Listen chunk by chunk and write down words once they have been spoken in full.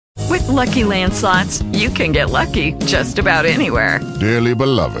Lucky Land Slots, you can get lucky just about anywhere. Dearly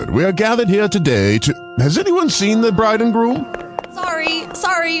beloved, we are gathered here today to... Has anyone seen the bride and groom?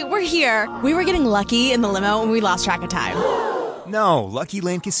 Sorry, we're here. We were getting lucky in the limo and we lost track of time. No, Lucky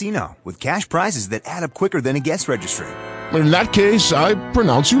Land Casino, with cash prizes that add up quicker than a guest registry. In that case, I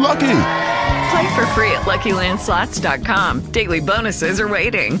pronounce you lucky. Play for free at LuckyLandSlots.com. Daily bonuses are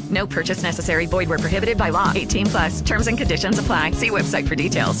waiting. No purchase necessary. Void where prohibited by law. 18+. Terms and conditions apply. See website for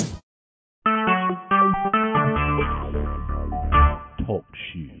details. Talk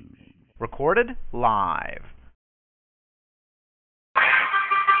shoes. Recorded live.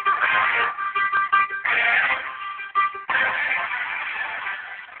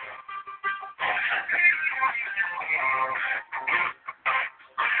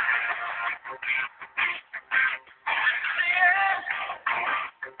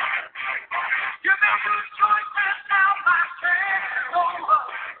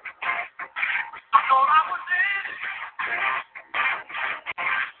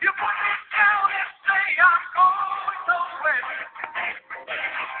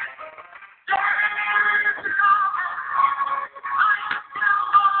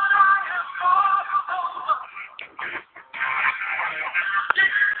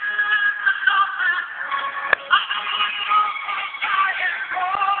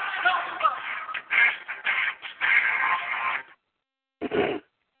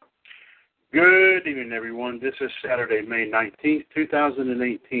 Good evening, everyone. This is Saturday, May 19th,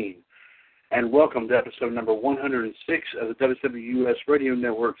 2018, and welcome to episode number 106 of the WCWUS Radio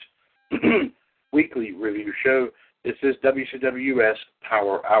Network's weekly review show. This is WCWUS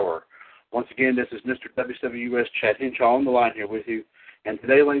Power Hour. Once again, this is Mr. WCWUS Chad Hinshaw on the line here with you, and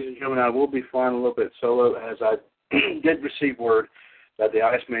today, ladies and gentlemen, I will be flying a little bit solo as I did receive word that the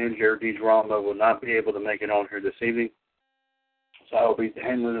Iceman, Jared DiGirolamo, will not be able to make it on here this evening. So I will be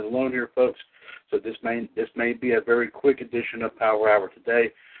handling it alone here, folks. So this may be a very quick edition of Power Hour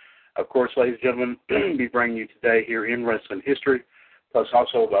today. Of course, ladies and gentlemen, we'll be bringing you today here in wrestling history, plus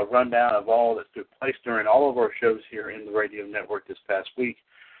also a rundown of all that took place during all of our shows here in the radio network this past week,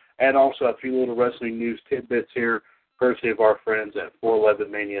 and also a few little wrestling news tidbits here, courtesy of our friends at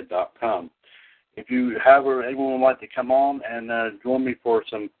 411mania.com. If you have or anyone would like to come on and join me for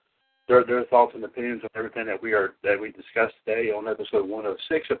some their thoughts and opinions on everything that we discussed today on episode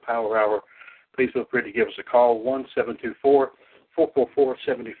 106 of Power Hour, please feel free to give us a call,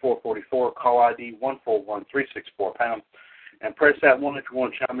 1-724-444-7444, call ID 141364#, and press that one if you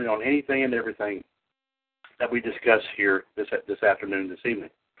want to chime in on anything and everything that we discuss here this afternoon, this evening.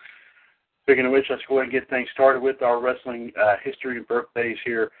 Speaking of which, let's go ahead and get things started with our wrestling history and birthdays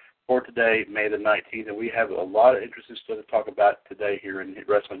here for today, May the 19th, and we have a lot of interesting stuff to talk about today here in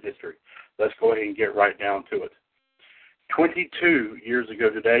wrestling history. Let's go ahead and get right down to it. 22 years ago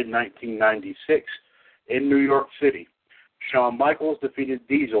today, 1996, in New York City, Shawn Michaels defeated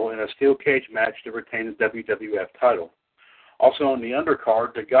Diesel in a steel cage match to retain the WWF title. Also on the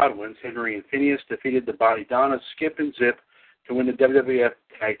undercard, the Godwins, Henry and Phineas, defeated the Body Donnas, Skip and Zip, to win the WWF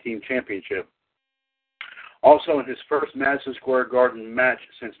Tag Team Championship. Also in his first Madison Square Garden match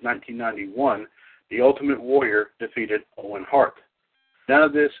since 1991, the Ultimate Warrior defeated Owen Hart. None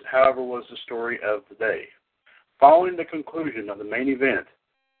of this, however, was the story of the day. Following the conclusion of the main event,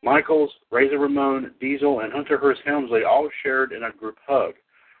 Michaels, Razor Ramon, Diesel, and Hunter Hearst Helmsley all shared in a group hug.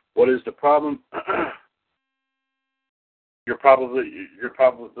 What is the problem? You're probably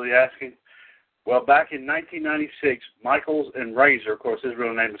asking. Well, back in 1996, Michaels and Razor, of course, his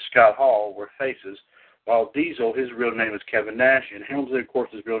real name is Scott Hall, were faces, while Diesel, his real name is Kevin Nash, and Helmsley, of course,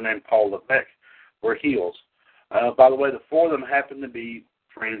 his real name Paul Levesque, were heels. By the way, the four of them happened to be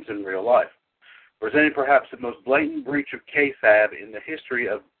friends in real life, presenting perhaps the most blatant breach of kayfabe in the history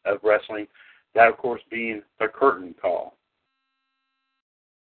of wrestling, that, of course, being the curtain call.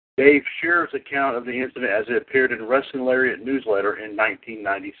 Dave Shearer's account of the incident as it appeared in Wrestling Lariat newsletter in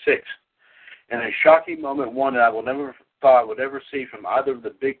 1996. In a shocking moment, one that I will never thought would ever see from either of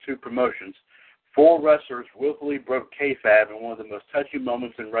the big two promotions, four wrestlers willfully broke kayfabe in one of the most touching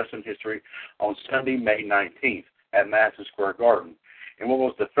moments in wrestling history on Sunday, May 19th at Madison Square Garden, in what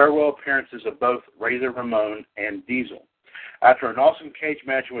was the farewell appearances of both Razor Ramon and Diesel. After an awesome cage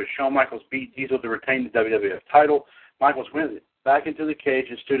match in which Shawn Michaels beat Diesel to retain the WWF title, Michaels went back into the cage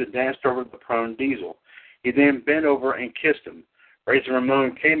and stood and danced over the prone Diesel. He then bent over and kissed him. Razor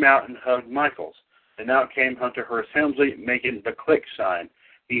Ramon came out and hugged Michaels. And out came Hunter Hearst Helmsley, making the click sign.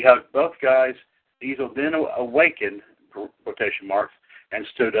 He hugged both guys. Diesel then awakened, quotation marks, and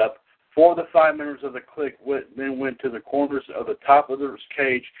stood up. Four of the five members of the clique then went to the corners of the top of the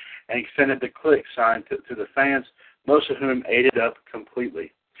cage and extended the click sign to the fans, most of whom ate it up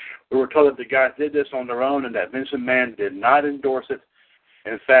completely. We were told that the guys did this on their own and that Vince McMahon did not endorse it.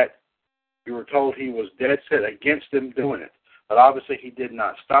 In fact, we were told he was dead set against them doing it. But obviously he did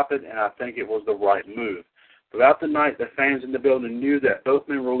not stop it, and I think it was the right move. Throughout the night, the fans in the building knew that both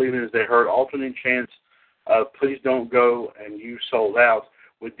men were leaving as they heard alternating chants of "Please don't go" and "You sold out,"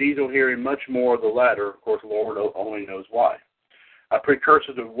 with Diesel hearing much more of the latter. Of course, Lord only knows why. A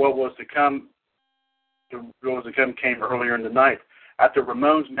precursor to what was to come came earlier in the night. After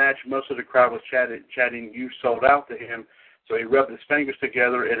Ramon's match, most of the crowd was chanting "You sold out" to him, so he rubbed his fingers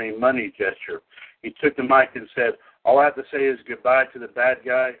together in a money gesture. He took the mic and said, "All I have to say is goodbye to the bad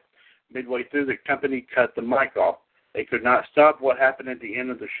guy." Midway through, the company cut the mic off. They could not stop what happened at the end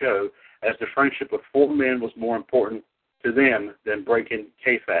of the show, as the friendship of four men was more important to them than breaking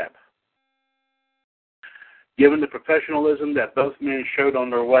kayfabe. Given the professionalism that both men showed on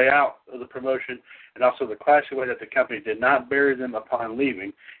their way out of the promotion, and also the classy way that the company did not bury them upon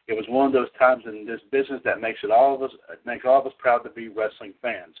leaving, it was one of those times in this business that makes all of us proud to be wrestling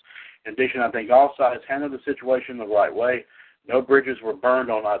fans. In addition, I think all sides handled the situation the right way. No bridges were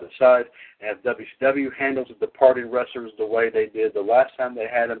burned on either side, and if WCW handles the departing wrestlers the way they did the last time they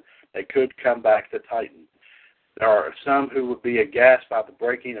had them, they could come back to Titan. There are some who would be aghast by the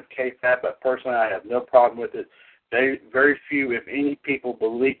breaking of kayfabe, but personally I have no problem with it. Very few, if any, people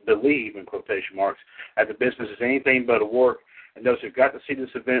believe, in quotation marks, that the business is anything but a work, and those who got to see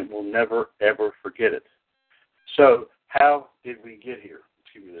this event will never, ever forget it. So, how did we get here?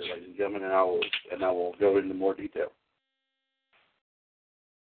 Excuse me, ladies and gentlemen, and I will go into more detail.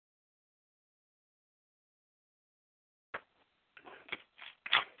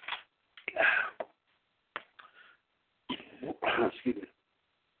 Excuse me.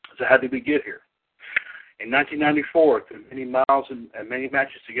 So how did we get here? In 1994, through many miles and many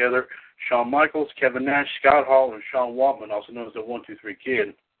matches together, Shawn Michaels, Kevin Nash, Scott Hall, and Sean Waltman, also known as the 1-2-3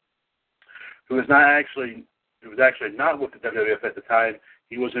 Kid, who was actually not with the WWF at the time.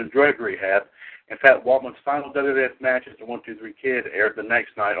 He was in drug rehab. In fact, Waltman's final WWF match as the 1-2-3 Kid aired the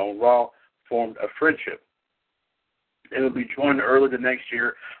next night on Raw, formed a friendship. They would be joined early the next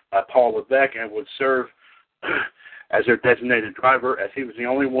year by Paul Levesque and would serve as their designated driver, as he was the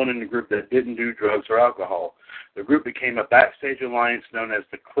only one in the group that didn't do drugs or alcohol. The group became a backstage alliance known as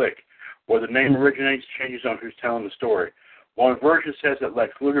the Clique. Where the name originates changes on who's telling the story. One version says that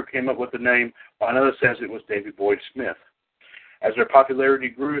Lex Luger came up with the name, while another says it was Davey Boy Smith. As their popularity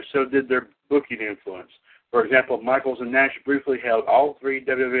grew, so did their booking influence. For example, Michaels and Nash briefly held all three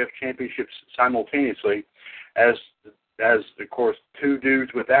WWF championships simultaneously as of course, two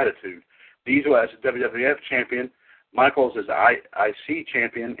dudes with attitude. Diesel as the WWF champion, Michaels as the IC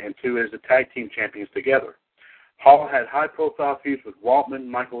champion, and two as the tag team champions together. Hall had high-profile feuds with Waltman,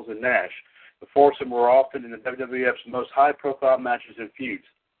 Michaels, and Nash. The foursome were often in the WWF's most high-profile matches and feuds,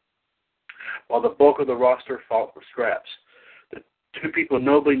 while the bulk of the roster fought for scraps. The two people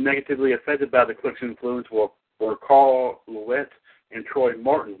notably negatively affected by the Clique's influence were Carl Louette and Troy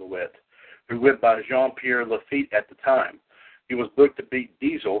Martin Louette, who went by Jean-Pierre Lafitte at the time. He was booked to beat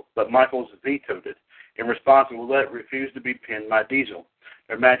Diesel, but Michaels vetoed it. In response, Louette refused to be pinned by Diesel.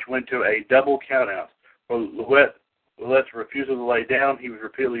 Their match went to a double countout. For Louette's refusal to lay down, he was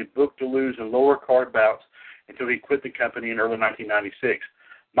repeatedly booked to lose in lower card bouts until he quit the company in early 1996.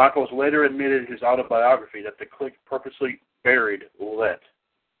 Michaels later admitted in his autobiography that the Clique purposely buried Louette.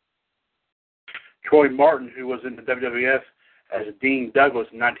 Troy Martin, who was in the WWF as Dean Douglas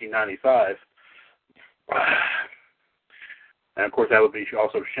in 1995, and of course that would be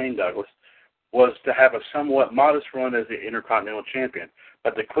also Shane Douglas, was to have a somewhat modest run as the Intercontinental Champion.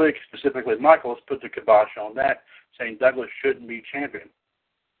 But the Clique, specifically Michaels, put the kibosh on that, saying Douglas shouldn't be champion.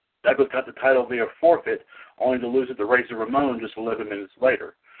 Douglas got the title via forfeit, only to lose it to Razor Ramon just 11 minutes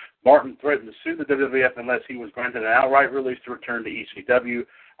later. Martin threatened to sue the WWF unless he was granted an outright release to return to ECW,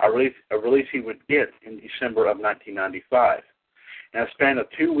 a release he would get in December of 1995. In a span of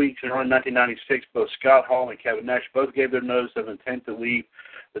 2 weeks in early 1996, both Scott Hall and Kevin Nash both gave their notice of intent to leave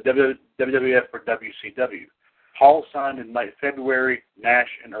the WWF for WCW. Hall signed in late February, Nash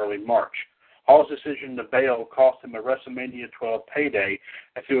in early March. Hall's decision to bail cost him a WrestleMania 12 payday,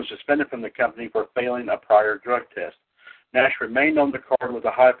 as he was suspended from the company for failing a prior drug test. Nash remained on the card with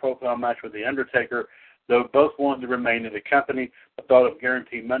a high-profile match with The Undertaker, though both wanted to remain in the company. The thought of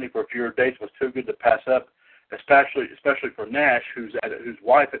guaranteed money for fewer dates was too good to pass up, especially for Nash, whose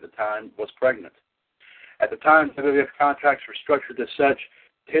wife at the time was pregnant. At the time, WWF contracts were structured as such: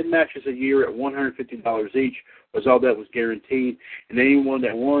 10 matches a year at $150 each was all that was guaranteed, and anyone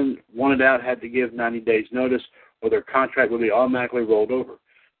that wanted out had to give 90 days' notice, or their contract would be automatically rolled over.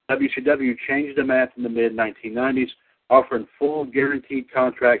 WCW changed the math in the mid-1990s, offering full guaranteed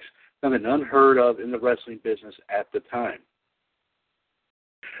contracts something unheard of in the wrestling business at the time.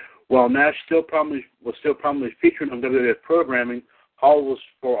 While Nash was still prominently featured on WWF programming, Hall was,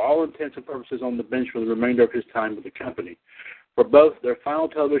 for all intents and purposes, on the bench for the remainder of his time with the company. For both, their final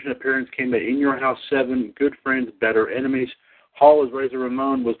television appearance came at In Your House 7, Good Friends, Better Enemies. Hall as Razor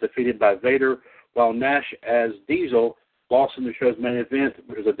Ramon was defeated by Vader, while Nash as Diesel lost in the show's main event,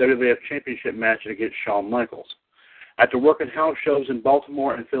 which was a WWF Championship match against Shawn Michaels. After working house shows in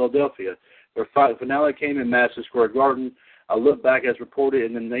Baltimore and Philadelphia, their finale came in Madison Square Garden, a look back as reported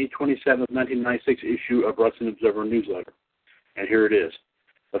in the May 27, 1996 issue of Wrestling Observer newsletter. And here it is.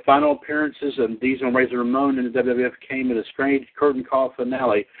 The final appearances of Diesel and Razor Ramon in the WWF came at a strange curtain call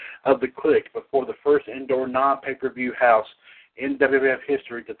finale of the Clique before the first indoor non-pay-per-view house in WWF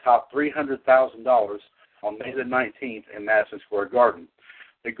history to top $300,000 on May the 19th in Madison Square Garden.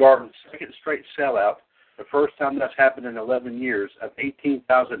 The Garden's second straight sellout, the first time that's happened in 11 years, of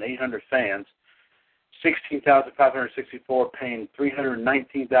 18,800 fans, 16,564 paying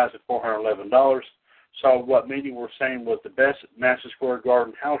 $319,411, saw what many were saying was the best Madison Square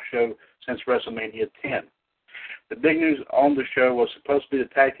Garden house show since WrestleMania 10. The big news on the show was supposed to be the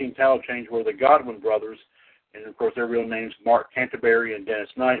tag team title change where the Godwin brothers, and of course their real names Mark Canterbury and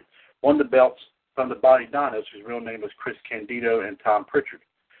Dennis Knight, won the belts from the Body Donos, whose real name was Chris Candido and Tom Pritchard.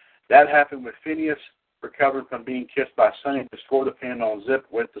 That happened with Phineas recovering from being kissed by Sonny to score the pin on Zip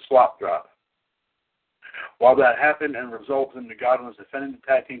with the slop drop. While that happened and resulted in the Godwins defending the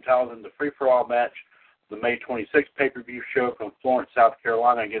tag team titles in the free-for-all match, the May 26th pay-per-view show from Florence, South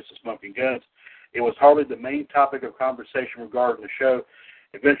Carolina against the Smoking Guns, it was hardly the main topic of conversation regarding the show.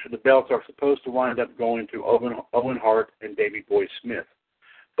 Eventually, the belts are supposed to wind up going to Owen Hart and Davey Boy Smith.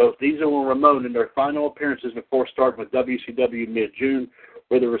 Both Diesel and Ramon in their final appearances before starting with WCW mid-June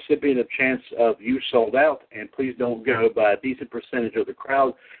were the recipient of chants of "You Sold Out" and "Please Don't Go" by a decent percentage of the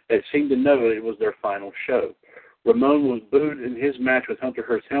crowd that seemed to know it was their final show. Ramon was booed in his match with Hunter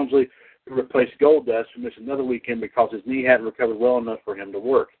Hearst Helmsley, who replaced Goldust, who missed another weekend because his knee hadn't recovered well enough for him to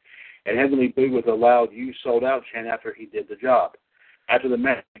work. And Heavenly booed with a loud "You Sold Out" chant after he did the job. After the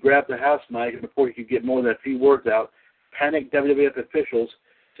match, he grabbed the house mic, and before he could get more than a few words out, panicked WWF officials,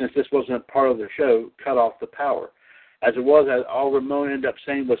 since this wasn't a part of the show, cut off the power. As it was, all Ramon ended up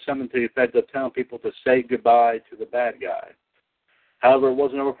saying was something to the effect of telling people to say goodbye to the bad guy. However, it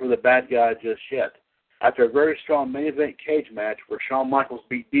wasn't over for the bad guy just yet. After a very strong main event cage match where Shawn Michaels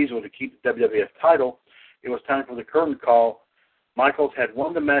beat Diesel to keep the WWF title, it was time for the curtain call. Michaels had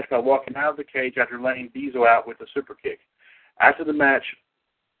won the match by walking out of the cage after laying Diesel out with a super kick. After the match,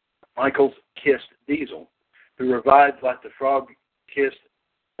 Michaels kissed Diesel, who revived like the frog kissed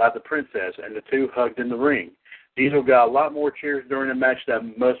by the princess, and the two hugged in the ring. Diesel got a lot more cheers during the match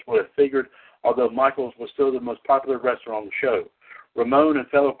than most would have figured, although Michaels was still the most popular wrestler on the show. Ramon and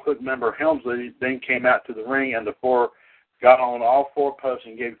fellow Clique member Helmsley then came out to the ring, and the four got on all four posts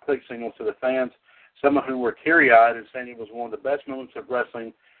and gave Clique signals to the fans, some of whom were teary-eyed and saying it was one of the best moments of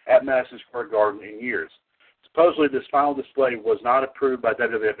wrestling at Madison Square Garden in years. Supposedly, this final display was not approved by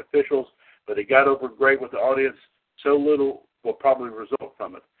WWF officials, but it got over great with the audience, so little will probably result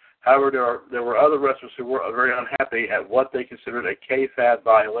from it. However, there were other wrestlers who were very unhappy at what they considered a kayfabe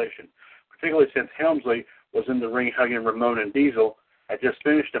violation, particularly since Helmsley was in the ring hugging Ramon and Diesel, had just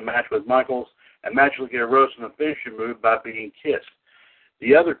finished a match with Michaels, and magically get a roast on a finishing move by being kissed.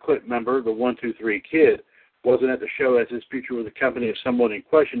 The other Clique member, the 1-2-3 Kid, wasn't at the show as his future with the company is somewhat in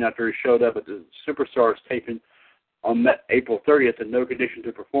question after he showed up at the Superstars taping on April 30th in no condition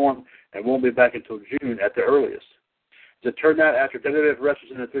to perform and won't be back until June at the earliest. As it turned out, after WWF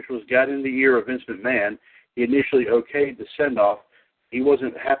wrestlers and officials got in the ear of Vince McMahon, he initially okayed the send-off. He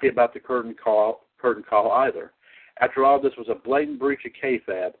wasn't happy about the curtain call either. After all, this was a blatant breach of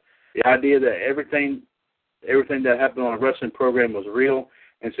kayfabe. The idea that everything that happened on a wrestling program was real,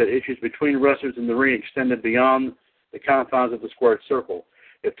 and said issues between wrestlers in the ring extended beyond the confines of the squared circle.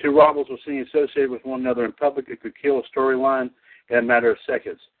 If two rivals were seen associated with one another in public, it could kill a storyline in a matter of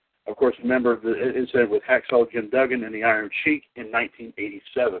seconds. Of course, remember the incident with Hacksaw Jim Duggan and the Iron Sheik in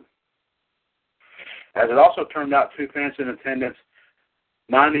 1987. As it also turned out, two fans in attendance,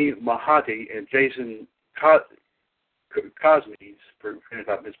 Mani Mahati and Jason Cosmes, if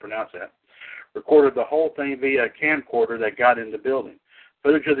I mispronounced that, recorded the whole thing via a camcorder that got in the building.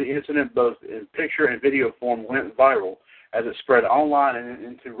 Footage of the incident, both in picture and video form, went viral as it spread online and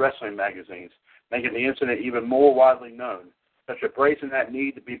into wrestling magazines, making the incident even more widely known. Such a brazen act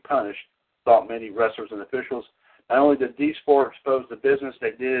need to be punished, thought many wrestlers and officials. Not only did these four expose the business,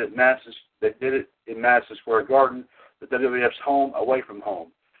 they did it in Madison Square Garden, the WWF's home away from home.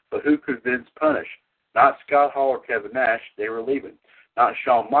 But who could Vince punish? Not Scott Hall or Kevin Nash. They were leaving. not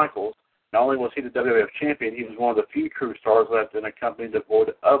Shawn Michaels. Not only was he the WWF champion, he was one of the few true stars left in a company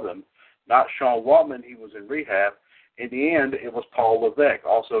devoid of them. Not Sean Waltman, he was in rehab. In the end, it was Paul Levesque,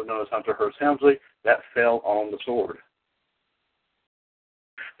 also known as Hunter Hearst Helmsley, that fell on the sword.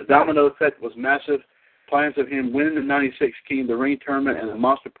 The domino effect was massive. Plans of him winning the 96 King of the Ring tournament and the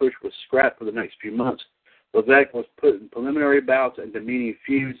Monster Push was scrapped for the next few months. Levesque was put in preliminary bouts and demeaning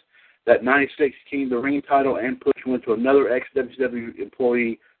feuds. That 96 King of the Ring title and push went to another ex-WCW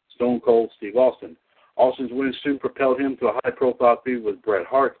employee, Stone Cold Steve Austin. Austin's win soon propelled him to a high-profile feud with Bret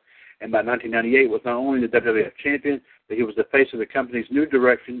Hart, and by 1998 was not only the WWF champion, but he was the face of the company's new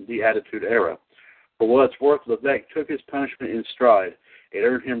direction, the Attitude Era. For what it's worth, Levesque took his punishment in stride. It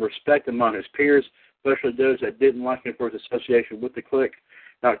earned him respect among his peers, especially those that didn't like him for his association with the Clique.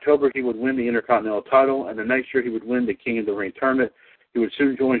 In October, he would win the Intercontinental title, and the next year he would win the King of the Ring tournament. He would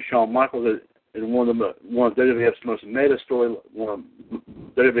soon join Shawn Michaels in one of WWF's most meta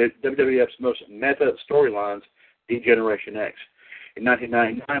storylines, D-Generation X. In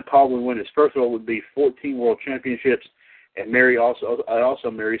 1999, Paul would win his first role would be 14 World Championships, and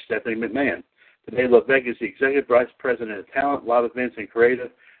also marry Stephanie McMahon. Today, Levesque is the Executive Vice President of Talent, Live Events, and Creative,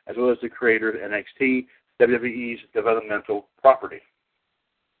 as well as the creator of NXT, WWE's developmental property.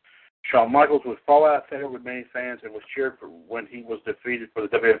 Shawn Michaels would fall out of favor with many fans and was cheered for when he was defeated for the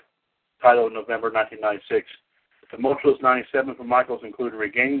WWF title in November 1996. The tumultuous 97 for Michaels included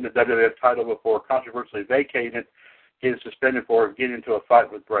regaining the WWF title before controversially vacating it, getting suspended for getting into a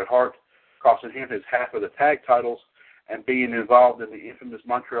fight with Bret Hart, costing him his half of the tag titles, and being involved in the infamous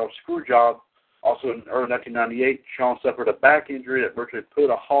Montreal Screwjob. Also in early 1998, Shawn suffered a back injury that virtually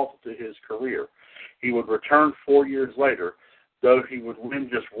put a halt to his career. He would return 4 years later, though he would win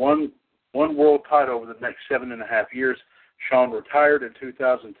just one world title over the next 7.5 years. Shawn retired in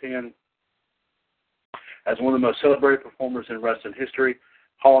 2010 as one of the most celebrated performers in wrestling history.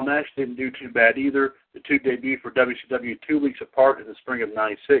 Hall and Nash didn't do too bad either. The two debuted for WCW 2 weeks apart in the spring of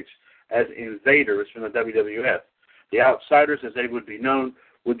 '96 as invaders from the WWF. The Outsiders, as they would be known,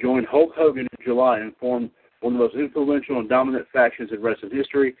 would join Hulk Hogan in July and form one of the most influential and dominant factions in wrestling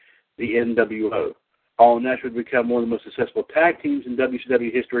history, the NWO. Hall and Nash would become one of the most successful tag teams in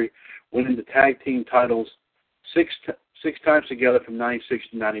WCW history, winning the tag team titles six times together from '96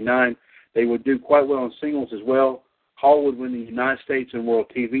 to '99. They would do quite well in singles as well. Hall would win the United States and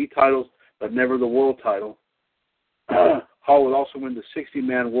World TV titles, but never the World title. Hall would also win the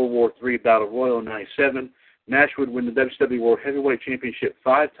 60-man World War III Battle Royal in '97. Nash would win the WCW World Heavyweight Championship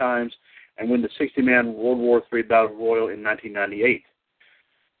 5 times and win the 60-man World War III Battle Royal in 1998.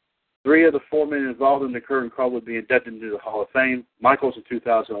 3 of the 4 men involved in the current call would be inducted into the Hall of Fame: Michaels in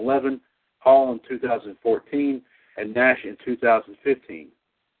 2011, Hall in 2014, and Nash in 2015.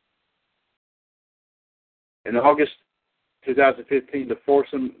 In August 2015, the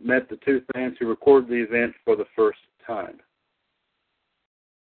foursome met the 2 fans who recorded the event for the first time.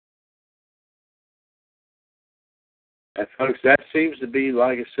 And folks, that seems to be,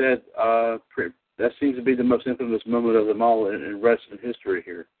 like I said, that seems to be the most infamous moment of them all in wrestling history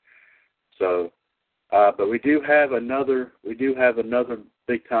here. So, but we do have another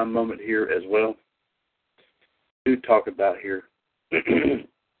big time moment here as well to talk about here, and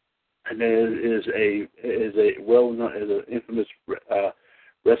it is a well known as an infamous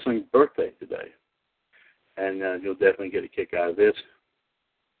wrestling birthday today, and you'll definitely get a kick out of this.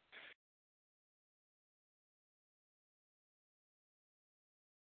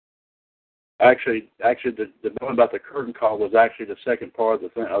 Actually, the one about the curtain call was actually the second part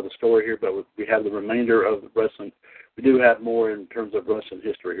of the story here, but we have the remainder of the wrestling. We do have more in terms of wrestling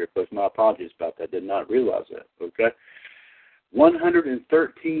history here, folks. My apologies about that. Did not realize that. Okay,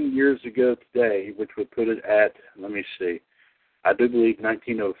 113 years ago today, which would put it at, let me see, I do believe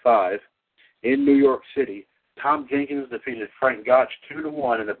 1905, in New York City, Tom Jenkins defeated Frank Gotch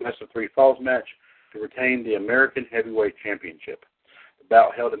 2-1 in a best-of-3 falls match to retain the American Heavyweight Championship. The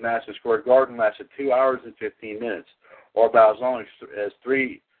bout held at Madison Square Garden lasted 2 hours and 15 minutes, or about as long as a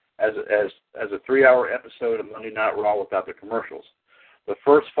 3-hour episode of Monday Night Raw without the commercials. The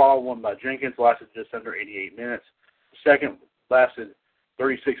first fall, won by Jenkins, lasted just under 88 minutes. The second lasted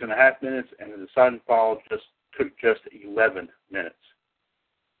 36.5 minutes, and the deciding fall took just 11 minutes.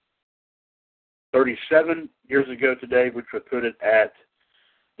 37 years ago today, which would put it at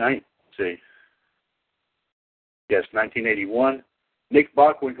 1981, Nick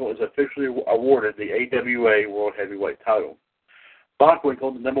Bockwinkel is officially awarded the AWA World Heavyweight title.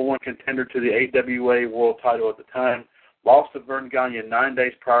 Bockwinkel, the number 1 contender to the AWA World title at the time, lost to Vern Gagne 9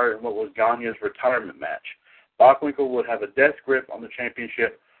 days prior in what was Gagne's retirement match. Bockwinkel would have a death grip on the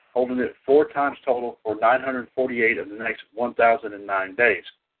championship, holding it 4 times total for 948 of the next 1,009 days,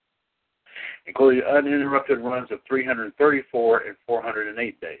 including uninterrupted runs of 334 and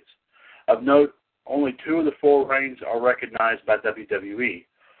 408 days. Of note, only 2 of the 4 reigns are recognized by WWE.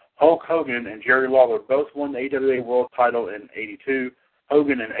 Hulk Hogan and Jerry Lawler both won the AWA World title in '82,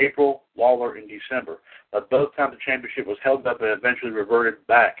 Hogan in April, Lawler in December, but both times the championship was held up and eventually reverted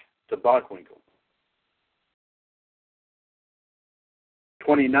back to Bockwinkel.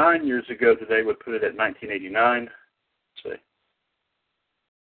 29 years ago today would put it at 1989. Let's see.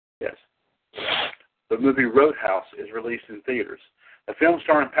 Yes. The movie Roadhouse is released in theaters. The film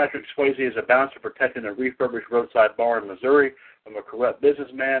starring Patrick Swayze as a bouncer protecting a refurbished roadside bar in Missouri from a corrupt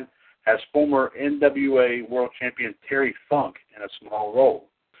businessman has former NWA World Champion Terry Funk in a small role.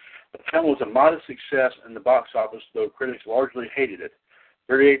 The film was a modest success in the box office, though critics largely hated it.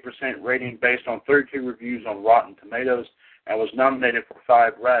 38% rating based on 32 reviews on Rotten Tomatoes, and was nominated for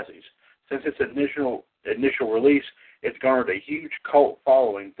 5 Razzies. Since its initial release, it's garnered a huge cult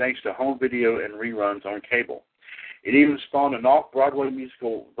following thanks to home video and reruns on cable. It even spawned an off-Broadway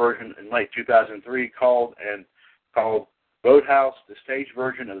musical version in late 2003 called Roadhouse, the stage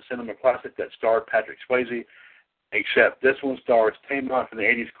version of the cinema classic that starred Patrick Swayze, except this one stars Tamar from the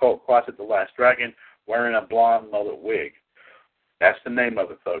 80s cult classic The Last Dragon wearing a blonde mullet wig. That's the name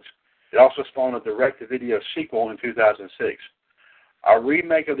of it, folks. It also spawned a direct-to-video sequel in 2006. A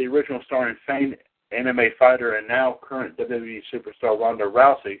remake of the original starring famed MMA fighter and now current WWE superstar Ronda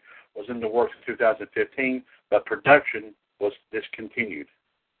Rousey was in the works in 2015, but production was discontinued.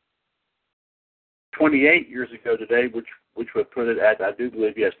 28 years ago today, which would put it at, I do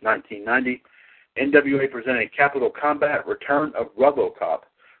believe, yes, 1990, NWA presented Capital Combat Return of RoboCop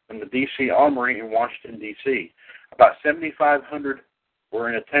from the D.C. Armory in Washington, D.C. About 7,500 were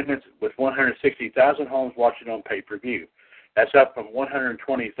in attendance, with 160,000 homes watching on pay-per-view. That's up from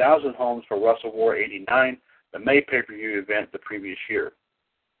 120,000 homes for Wrestle War 89, the May pay-per-view event the previous year.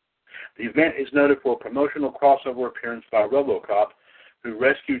 The event is noted for a promotional crossover appearance by RoboCop, who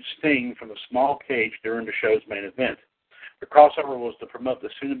rescued Sting from a small cage during the show's main event. The crossover was to promote the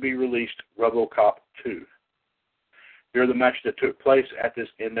soon-to-be-released RoboCop 2. Here are the matches that took place at this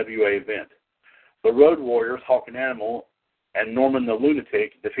NWA event. The Road Warriors, Hawk and Animal, and Norman the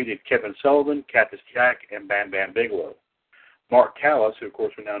Lunatic defeated Kevin Sullivan, Cactus Jack, and Bam Bam Bigelow. Mark Callis, who of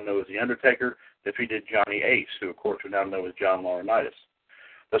course we now know as The Undertaker, defeated Johnny Ace, who of course we now know as John Laurinaitis.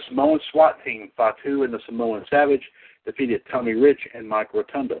 The Samoan SWAT team, Fatu and the Samoan Savage, defeated Tommy Rich and Mike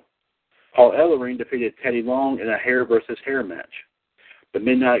Rotunda. Paul Ellering defeated Teddy Long in a hair versus hair match. The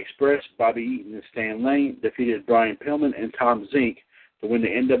Midnight Express, Bobby Eaton and Stan Lane, defeated Brian Pillman and Tom Zink to win the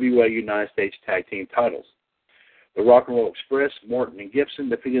NWA United States Tag Team titles. The Rock and Roll Express, Morton and Gibson,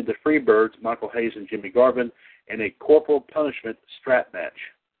 defeated the Freebirds, Michael Hayes and Jimmy Garvin, in a corporal punishment strap match.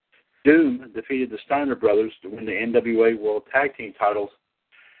 Doom defeated the Steiner Brothers to win the NWA World Tag Team titles.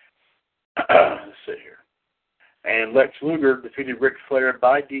 Let's see here. And Lex Luger defeated Ric Flair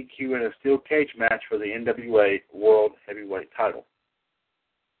by DQ in a steel cage match for the NWA World Heavyweight title.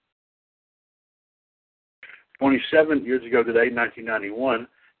 27 years ago today, 1991,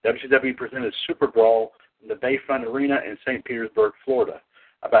 WCW presented Super Brawl in the Bayfront Arena in St. Petersburg, Florida.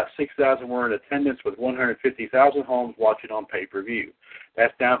 About 6,000 were in attendance, with 150,000 homes watching on pay-per-view.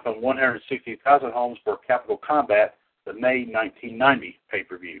 That's down from 160,000 homes for Capital Combat, the May 1990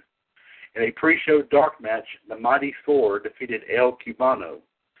 pay-per-view. In a pre-show dark match, the Mighty Thor defeated El Cubano.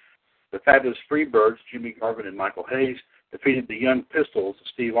 The Fabulous Freebirds, Jimmy Garvin and Michael Hayes, defeated the Young Pistols,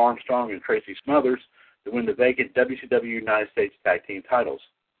 Steve Armstrong and Tracy Smothers, to win the vacant WCW United States Tag Team titles.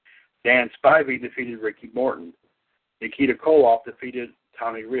 Dan Spivey defeated Ricky Morton. Nikita Koloff defeated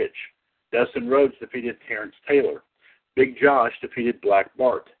Tommy Rich. Dustin Rhodes defeated Terrence Taylor. Big Josh defeated Black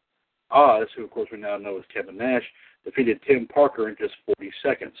Bart. Oz, who of course we now know as Kevin Nash, defeated Tim Parker in just 40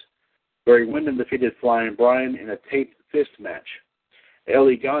 seconds. Barry Windham defeated Flying Brian in a taped fist match. El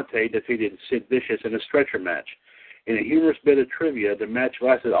Gigante defeated Sid Vicious in a stretcher match. In a humorous bit of trivia, the match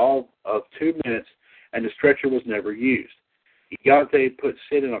lasted all of 2 minutes and the stretcher was never used. Gigante put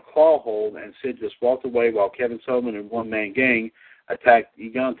Sid in a claw hold and Sid just walked away while Kevin Sullivan and one-man gang attacked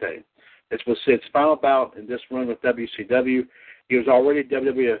Gigante. This was Sid's final bout in this run with WCW. He was already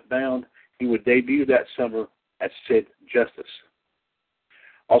WWF bound. He would debut that summer as Sid Justice.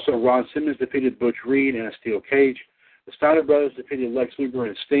 Also, Ron Simmons defeated Butch Reed in a steel cage. The Steiner Brothers defeated Lex Luger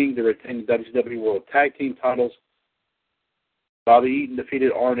and Sting to retain the WCW World Tag Team titles. Bobby Eaton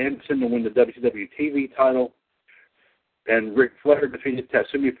defeated Arn Anderson to win the WCW TV title. And Ric Flair defeated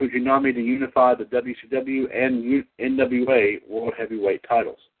Tatsumi Fujinami to unify the WCW and NWA World Heavyweight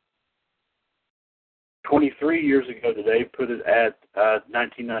titles. 23 years ago today, put it at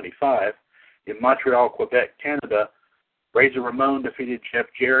 1995, in Montreal, Quebec, Canada, Razor Ramon defeated Jeff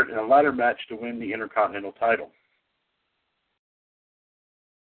Jarrett in a ladder match to win the Intercontinental title.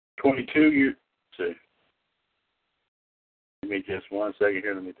 22 years... See. Give me just 1 second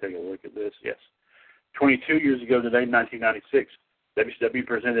here. Let me take a look at this. Yes. 22 years ago today, 1996, WCW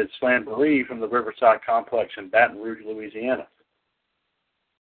presented Slamboree from the Riverside Complex in Baton Rouge, Louisiana.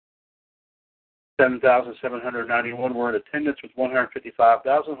 7,791 were in attendance with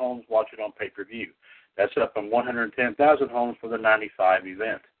 155,000 homes watching on pay-per-view. That's up from 110,000 homes for the 95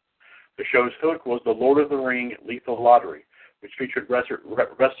 event. The show's hook was the Lord of the Ring Lethal Lottery, which featured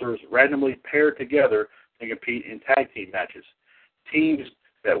wrestlers randomly paired together to compete in tag team matches. Teams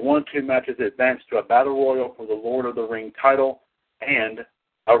that won 2 matches advanced to a battle royal for the Lord of the Ring title and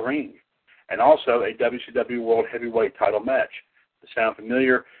a ring, and also a WCW World Heavyweight title match. To sound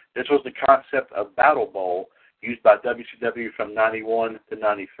familiar, this was the concept of Battle Bowl used by WCW from 91 to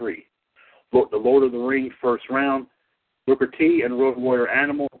 93. The Lord of the Ring first round, Booker T and Road Warrior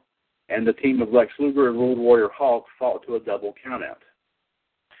Animal and the team of Lex Luger and Road Warrior Hawk fought to a double countout.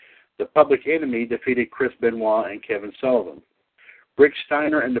 The Public Enemy defeated Chris Benoit and Kevin Sullivan. Rick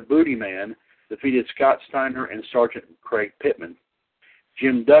Steiner and the Booty Man defeated Scott Steiner and Sergeant Craig Pittman.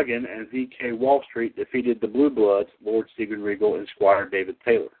 Jim Duggan and V.K. Wall Street defeated the Blue Bloods, Lord Steven Regal and Squire David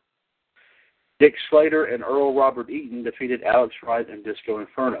Taylor. Dick Slater and Earl Robert Eaton defeated Alex Wright and Disco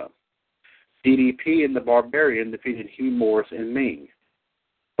Inferno. DDP and the Barbarian defeated Hugh Morris and Ming.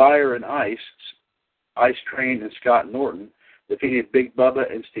 Fire and Ice, Ice Train and Scott Norton defeated Big Bubba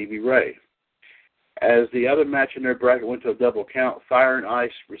and Stevie Ray. As the other match in their bracket went to a double count, Fire and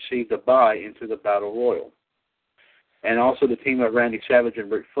Ice received a bye into the Battle Royal. And also the team of Randy Savage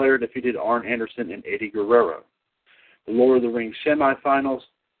and Ric Flair defeated Arn Anderson and Eddie Guerrero. The Lord of the Ring semifinals,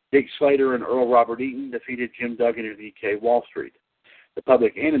 Dick Slater and Earl Robert Eaton defeated Jim Duggan and V.K. Wall Street. The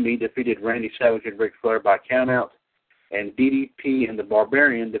Public Enemy defeated Randy Savage and Ric Flair by countout, and DDP and the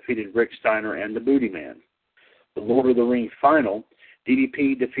Barbarian defeated Rick Steiner and the Booty Man. The Lord of the Ring final,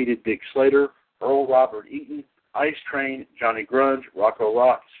 DDP defeated Dick Slater, Earl Robert Eaton, Ice Train, Johnny Grunge, Rocco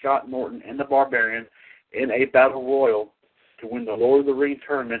Rock, Scott Norton, and the Barbarian in a battle royal to win the Lord of the Ring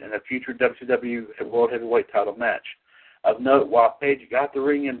tournament and a future WCW World Heavyweight title match. Of note, while Page got the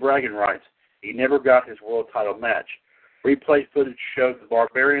ring and bragging rights, he never got his world title match. Replay footage showed the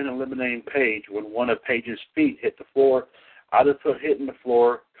Barbarian eliminating Page when one of Page's feet hit the floor. Either foot hitting the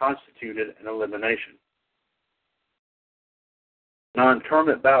floor constituted an elimination.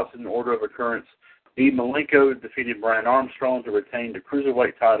 Non-tournament bouts in order of occurrence. Dean Malenko defeated Brian Armstrong to retain the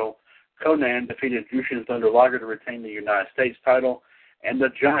Cruiserweight title. Conan defeated Jushin Thunder Liger to retain the United States title. And the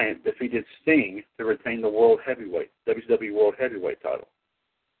Giant defeated Sting to retain the WCW World Heavyweight title.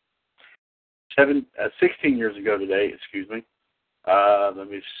 16 years ago today, let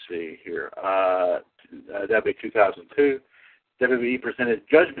me see here, that'd be 2002, WWE presented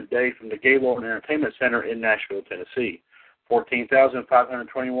Judgment Day from the Gaylord Entertainment Center in Nashville, Tennessee.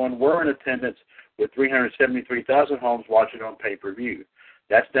 14,521 were in attendance with 373,000 homes watching on pay-per-view.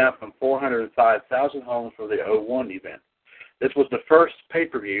 That's down from 405,000 homes for the 01 event. This was the first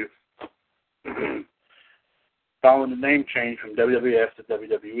pay-per-view following the name change from WWF to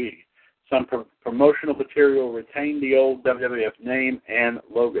WWE. Some promotional material retained the old WWF name and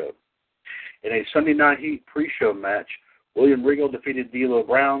logo. In a Sunday Night Heat pre-show match, William Regal defeated D'Lo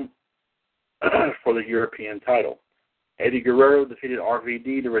Brown for the European title. Eddie Guerrero defeated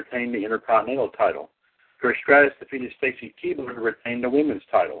RVD to retain the Intercontinental title. Trish Stratus defeated Stacy Keibler to retain the women's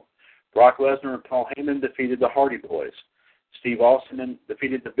title. Brock Lesnar and Paul Heyman defeated the Hardy Boys. Steve Austin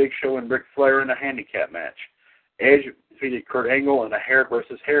defeated the Big Show and Ric Flair in a handicap match. Edge defeated Kurt Angle in a hair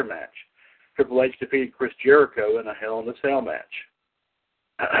versus hair match. Triple H defeated Chris Jericho in a Hell in a Cell match.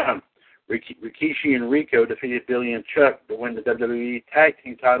 Rikishi and Rico defeated Billy and Chuck to win the WWE Tag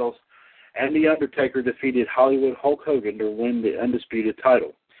Team titles, and The Undertaker defeated Hollywood Hulk Hogan to win the Undisputed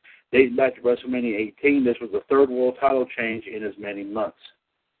title. Dating back to WrestleMania 18, this was the third world title change in as many months.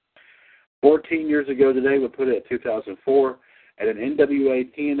 14 years ago today, we put it at 2004, at an NWA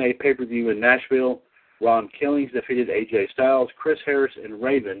TNA pay-per-view in Nashville, Ron Killings defeated AJ Styles, Chris Harris, and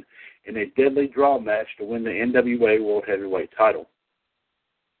Raven in a deadly draw match to win the NWA World Heavyweight title.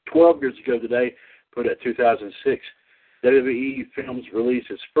 12 years ago today, put at 2006, WWE Films released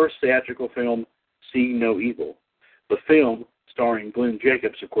its first theatrical film, See No Evil. The film, starring Glenn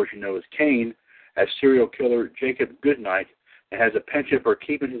Jacobs, of course you know as Kane, as serial killer Jacob Goodnight, and has a penchant for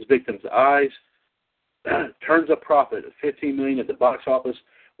keeping his victims' eyes, turns a profit of $15 million at the box office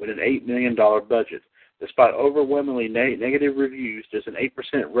with an $8 million budget. Despite overwhelmingly negative reviews, there's an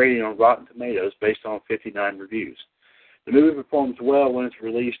 8% rating on Rotten Tomatoes based on 59 reviews. The movie performs well when it's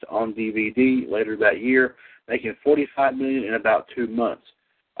released on DVD later that year, making $45 million in about 2 months.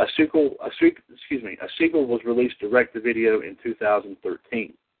 A sequel was released direct to video in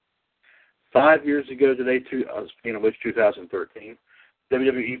 2013. 5 years ago today, speaking of which 2013,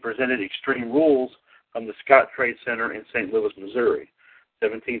 WWE presented Extreme Rules from the Scott Trade Center in St. Louis, Missouri.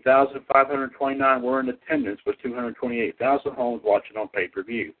 17,529 were in attendance, with 228,000 homes watching on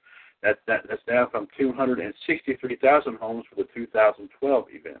pay-per-view. That's down from 263,000 homes for the 2012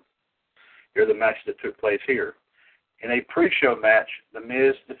 event. Here are the matches that took place here. In a pre-show match, The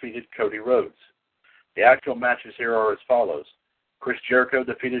Miz defeated Cody Rhodes. The actual matches here are as follows. Chris Jericho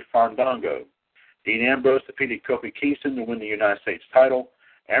defeated Fandango. Dean Ambrose defeated Kofi Kingston to win the United States title.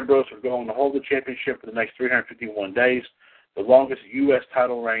 Ambrose would go on to hold the championship for the next 351 days, the longest U.S.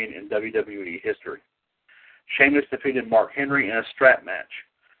 title reign in WWE history. Sheamus defeated Mark Henry in a strap match.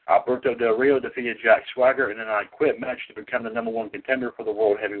 Alberto Del Rio defeated Jack Swagger in an I Quit match to become the #1 contender for the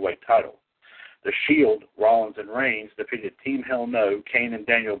World Heavyweight title. The Shield, Rollins and Reigns, defeated Team Hell No, Kane and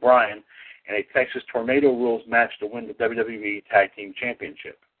Daniel Bryan, in a Texas Tornado Rules match to win the WWE Tag Team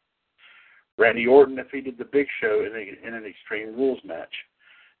Championship. Randy Orton defeated The Big Show in an Extreme Rules match.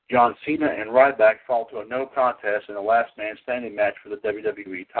 John Cena and Ryback fall to a no contest in a last man standing match for the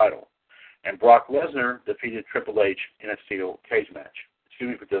WWE title. And Brock Lesnar defeated Triple H in a steel cage match.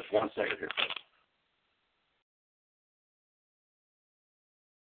 Excuse me for just 1 second here, folks.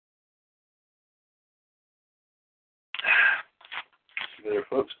 See there,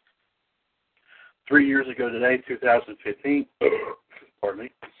 folks. 3 years ago today, 2015, pardon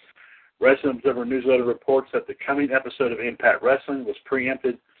me, Wrestling Observer Newsletter reports that the coming episode of Impact Wrestling was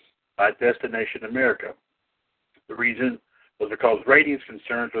preempted by Destination America. The reason was because ratings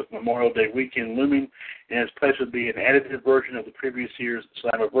concerns with Memorial Day weekend looming, and its place would be an edited version of the previous year's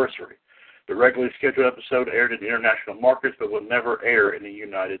Slammiversary. The regularly scheduled episode aired in international markets but would never air in the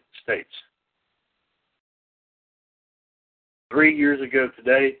United States. 3 years ago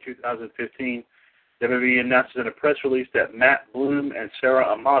today, 2015, WWE announces in a press release that Matt Bloom and Sarah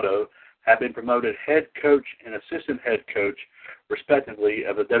Amato have been promoted head coach and assistant head coach, respectively,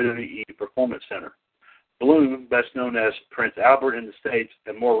 of the WWE Performance Center. Bloom, best known as Prince Albert in the States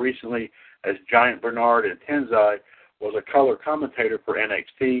and more recently as Giant Bernard in Tensai, was a color commentator for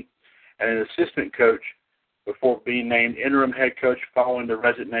NXT and an assistant coach before being named interim head coach following the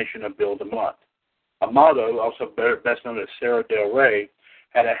resignation of Bill DeMott. Amato, also best known as Sarah Del Rey,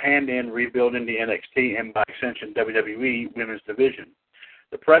 had a hand in rebuilding the NXT and, by extension, WWE women's division.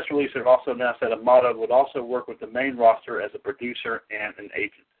 The press release had also announced that Amato would also work with the main roster as a producer and an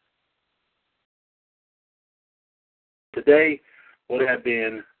agent. Today would have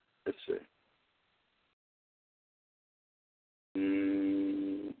been, let's see,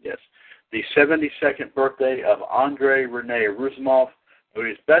 the 72nd birthday of Andrei Rene Rousimov, who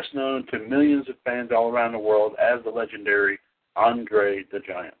is best known to millions of fans all around the world as the legendary Andre the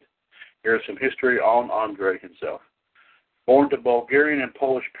Giant. Here's some history on Andre himself. Born to Bulgarian and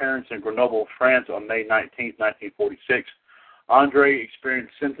Polish parents in Grenoble, France on May 19, 1946, Andre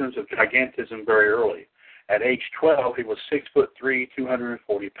experienced symptoms of gigantism very early. At age 12, he was 6'3",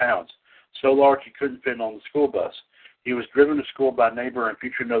 240 pounds, so large he couldn't fit on the school bus. He was driven to school by neighbor and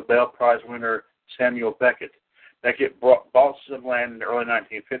future Nobel Prize winner Samuel Beckett. Beckett bought some land in the early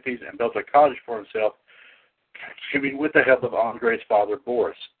 1950s and built a cottage for himself, with the help of Andre's father,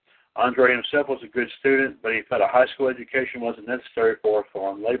 Boris. Andre himself was a good student, but he felt a high school education wasn't necessary for a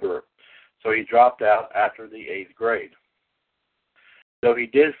farm laborer, so he dropped out after the 8th grade. Though he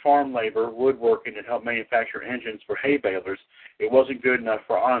did farm labor, woodworking, and helped manufacture engines for hay balers, it wasn't good enough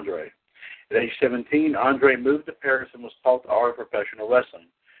for Andre. At age 17, Andre moved to Paris and was taught the art of professional wrestling.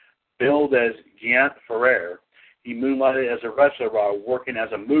 Billed as Giant Ferrer, he moonlighted as a wrestler while working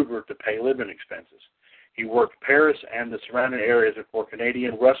as a mover to pay living expenses. He worked Paris and the surrounding areas before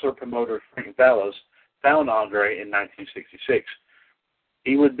Canadian wrestler-promoter Frank Vallis found Andre in 1966.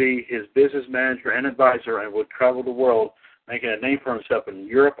 He would be his business manager and advisor and would travel the world, making a name for himself in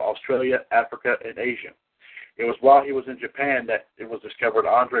Europe, Australia, Africa, and Asia. It was while he was in Japan that it was discovered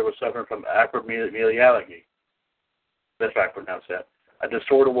Andre was suffering from acromegaly. That's how I pronounce that. A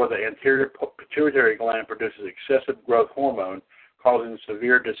disorder where the anterior pituitary gland produces excessive growth hormone, causing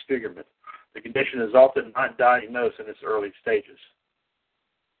severe disfigurement. The condition is often not diagnosed in its early stages.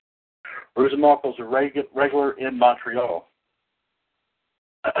 Rousimov was a regular in Montreal,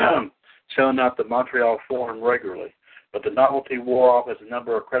 selling out the Montreal Forum regularly, but the novelty wore off as the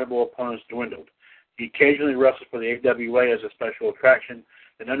number of credible opponents dwindled. He occasionally wrestled for the AWA as a special attraction,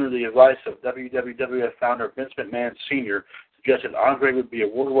 and under the advice of WWF founder Vince McMahon Sr., suggested Andre would be a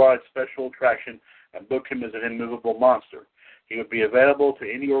worldwide special attraction and booked him as an immovable monster. He would be available to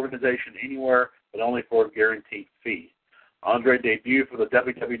any organization anywhere, but only for a guaranteed fee. Andre debuted for the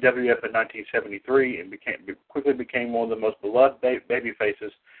WWF in 1973 and quickly became one of the most beloved baby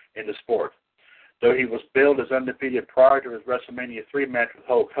faces in the sport. Though he was billed as undefeated prior to his WrestleMania 3 match with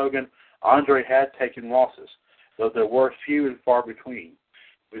Hulk Hogan, Andre had taken losses, though there were few and far between.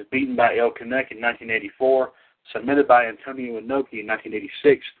 He was beaten by El Canek in 1984, submitted by Antonio Inoki in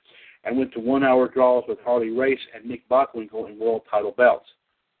 1986, and went to one-hour draws with Harley Race and Nick Bockwinkel in world title bouts.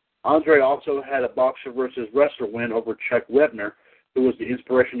 Andre also had a boxer versus wrestler win over Chuck Webner, who was the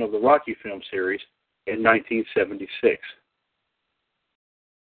inspiration of the Rocky film series, in 1976.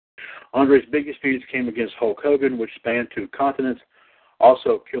 Andre's biggest feuds came against Hulk Hogan, which spanned 2 continents,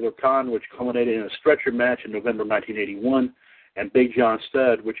 also Killer Khan, which culminated in a stretcher match in November 1981, and Big John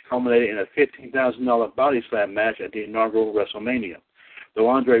Studd, which culminated in a $15,000 body slam match at the inaugural WrestleMania. Though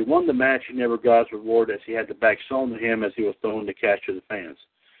Andre won the match, he never got his reward as he had the back sewn to him as he was throwing the cash to the fans.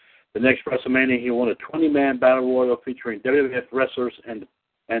 The next WrestleMania, he won a 20-man battle royal featuring WWF wrestlers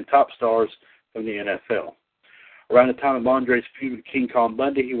and top stars from the NFL. Around the time of Andre's feud with King Kong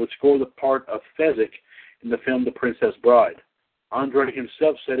Bundy, he would score the part of Fezzik in the film The Princess Bride. Andre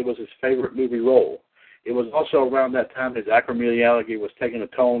himself said it was his favorite movie role. It was also around that time his acromegaly was taking a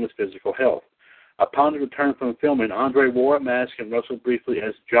toll on his physical health. Upon his return from filming, Andre wore a mask and wrestled briefly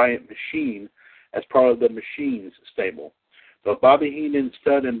as Giant Machine as part of the Machines stable. Though Bobby Heenan,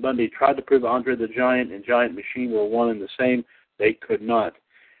 Studd, and Bundy tried to prove Andre the Giant and Giant Machine were one and the same, they could not.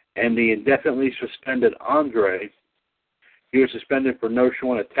 And the indefinitely suspended Andre, he was suspended for no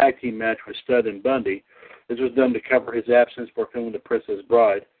showing a tag team match with Studd and Bundy. This was done to cover his absence for filming The Princess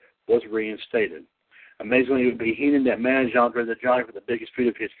Bride, was reinstated. Amazingly, it would be Heenan that managed Andre the Giant for the biggest feud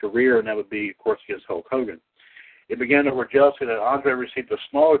of his career, and that would be, of course, against Hulk Hogan. It began over jealousy that Andre received a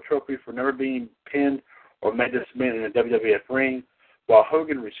smaller trophy for never being pinned or made to submit in a WWF ring, while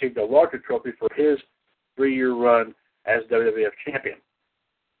Hogan received a larger trophy for his 3-year run as WWF champion.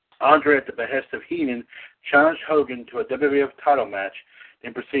 Andre, at the behest of Heenan, challenged Hogan to a WWF title match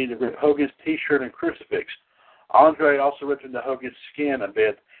and proceeded to rip Hogan's T-shirt and crucifix. Andre also ripped into Hogan's skin a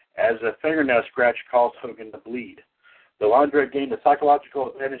bit as a fingernail scratch caused Hogan to bleed. Though Andre gained a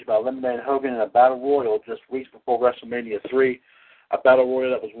psychological advantage by eliminating Hogan in a battle royal just weeks before WrestleMania 3, a battle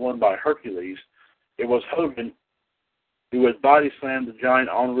royal that was won by Hercules, it was Hogan who had body slammed the Giant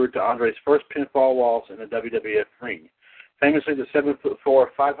en route to Andre's first pinfall loss in the WWF ring. Famously, the 7'4",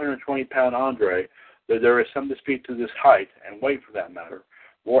 520-pound Andre, though there is some dispute to this height and weight for that matter,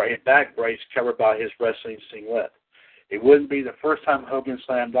 wore a back brace covered by his wrestling singlet. It wouldn't be the first time Hogan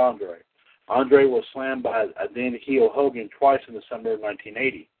slammed Andre. Andre was slammed by a then-heel Hogan twice in the summer of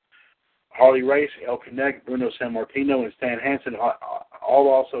 1980. Harley Race, El Canek, Bruno Sammartino, and Stan Hansen all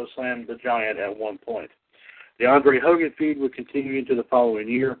also slammed the Giant at one point. The Andre-Hogan feud would continue into the following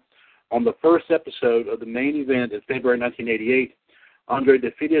year. On the first episode of the main event in February 1988, Andre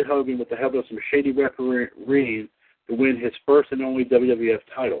defeated Hogan with the help of some shady refereeing to win his first and only WWF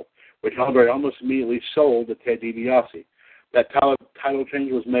title, which Andre almost immediately sold to Ted DiBiase. That title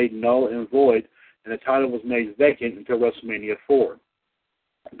change was made null and void, and the title was made vacant until WrestleMania 4.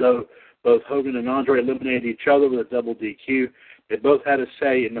 Though both Hogan and Andre eliminated each other with a double DQ, they both had a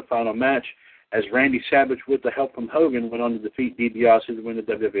say in the final match, as Randy Savage, with the help from Hogan, went on to defeat DiBiase to win the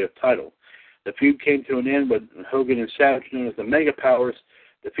WWF title. The feud came to an end when Hogan and Savage, known as the Mega Powers,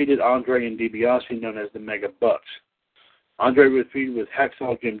 defeated Andre and DiBiase, known as the Mega Bucks. Andre would feud with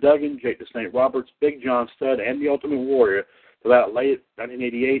Hacksaw Jim Duggan, Jake the Snake Roberts, Big John Studd, and the Ultimate Warrior throughout late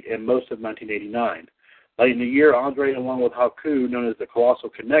 1988 and most of 1989. Late in the year, Andre, along with Haku, known as the Colossal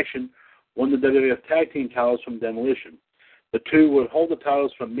Connection, won the WWF Tag Team titles from Demolition. The two would hold the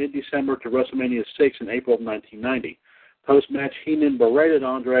titles from mid-December to WrestleMania 6 in April of 1990. Post-match, Heenan berated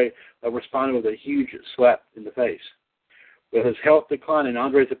Andre, but responded with a huge slap in the face. With his health declining,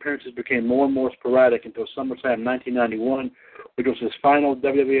 Andre's appearances became more and more sporadic until SummerSlam 1991, which was his final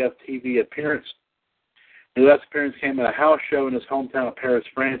WWF TV appearance. His last appearance came at a house show in his hometown of Paris,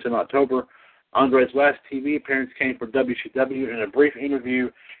 France in October. Andre's last TV appearance came for WCW in a brief interview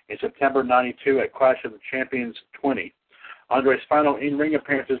in September 92 at Clash of the Champions 20. Andre's final in-ring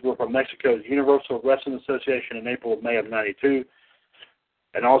appearances were for Mexico's Universal Wrestling Association in April and May of 92,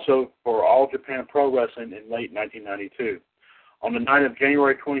 and also for All Japan Pro Wrestling in late 1992. On the night of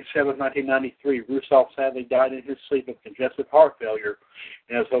January 27, 1993, Rusev sadly died in his sleep of congestive heart failure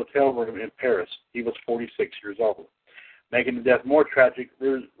in his hotel room in Paris. He was 46 years old. Making the death more tragic,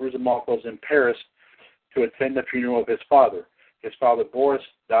 Rusev was in Paris to attend the funeral of his father. His father, Boris,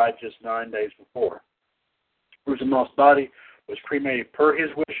 died just 9 days before. Ruzimov's body was cremated per his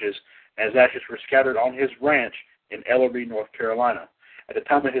wishes, and his ashes were scattered on his ranch in Ellerbe, North Carolina. At the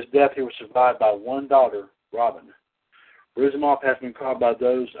time of his death, he was survived by one daughter, Robin. Ruzimov has been called by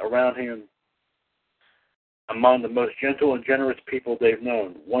those around him among the most gentle and generous people they've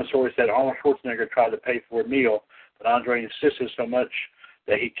known. One story said Arnold Schwarzenegger tried to pay for a meal, but Andre insisted so much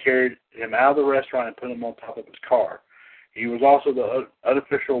that he carried him out of the restaurant and put him on top of his car. He was also the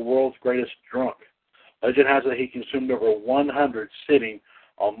unofficial world's greatest drunk. Legend has it he consumed over 100 sitting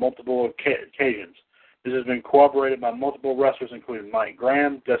on multiple occasions. This has been corroborated by multiple wrestlers, including Mike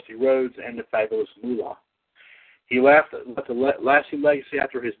Graham, Dusty Rhodes, and the Fabulous Moolah. He left a lasting legacy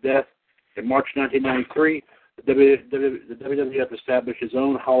after his death. In March 1993, the WWF established its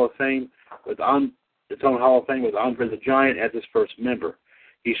own Hall of Fame with Andre the Giant as its first member.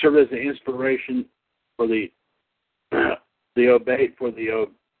 He served as the inspiration for the Obey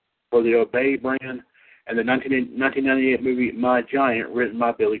brand and the 1998 movie My Giant, written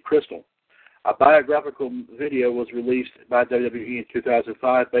by Billy Crystal. A biographical video was released by WWE in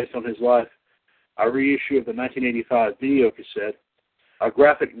 2005 based on his life, a reissue of the 1985 video cassette. A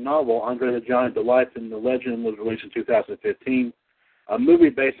graphic novel, Andre the Giant, The Life and the Legend, was released in 2015. A movie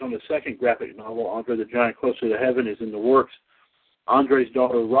based on the second graphic novel, Andre the Giant, Closer to Heaven, is in the works. Andre's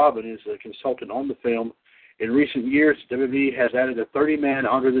daughter, Robin, is a consultant on the film. In recent years, WWE has added a 30-man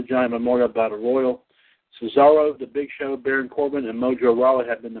Andre the Giant Memorial Battle Royal. Cesaro, The Big Show, Baron Corbin, and Mojo Rawley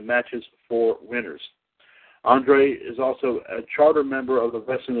have been the match's 4 winners. Andre is also a charter member of the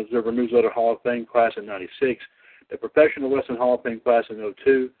Wrestling Observer Newsletter Hall of Fame class in '96, the Professional Wrestling Hall of Fame class in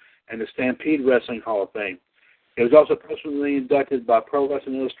 '02, and the Stampede Wrestling Hall of Fame. He was also personally inducted by Pro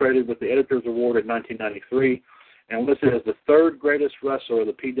Wrestling Illustrated with the Editor's Award in 1993 and listed as the 3rd greatest wrestler of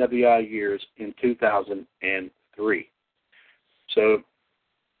the PWI years in 2003. So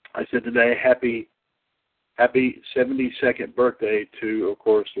I said today, happy 72nd birthday to, of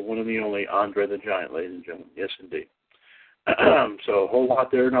course, the one and the only Andre the Giant, ladies and gentlemen. Yes, indeed. So a whole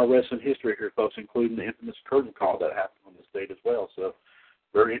lot there in our wrestling history here, folks, including the infamous curtain call that happened on this date as well. So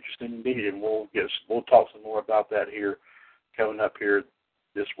very interesting indeed, and we'll talk some more about that here coming up here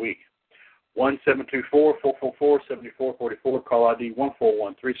this week. 1-724-444-7444, call ID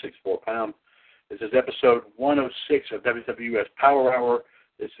 141364#. This is episode 106 of WCWUS Power Hour.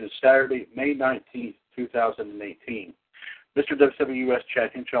 This is Saturday, May 19th, 2018. Mr. WCWUS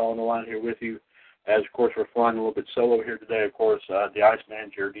Chad Hinshaw on the line here with you. As, of course, we're flying a little bit solo here today. Of course, the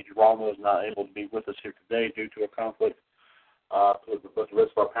Iceman, Jared DiGirolamo, is not able to be with us here today due to a conflict. But the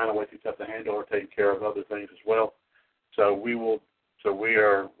rest of our panel, way too tough to handle, are taking care of other things as well. So we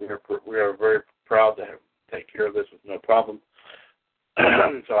are very proud to take care of this with no problem.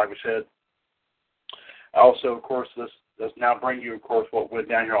 So, like we said, also, of course, let's now bring you, of course, what went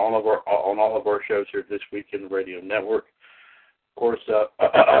down here on all of our shows here this week in the radio network. Of course,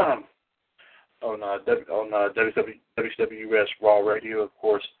 on WCWUS Raw Radio, of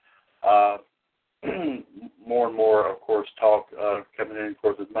course, more and more, of course, talk coming in, of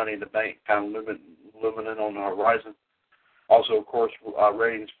course, with Money in the Bank kind of moving in on the horizon. Also, of course,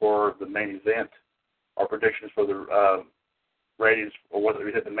 ratings for the main event, our predictions for the ratings, or whether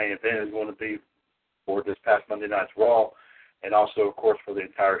we hit the main event is going to be for this past Monday night's Raw, and also, of course, for the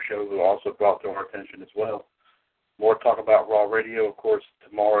entire show, was also brought to our attention as well. More talk about Raw Radio, of course,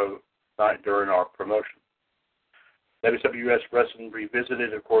 tomorrow night during our promotion. WCWUS Wrestling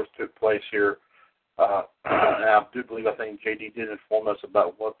Revisited, of course, took place here. And I do believe, I think JD did inform us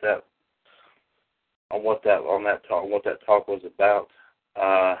about what that talk was about.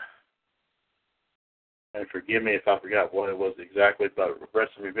 And forgive me if I forgot what it was exactly, but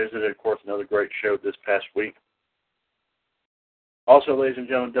Wrestling Revisited, of course, another great show this past week. Also, ladies and